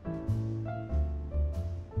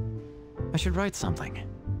 I should write something.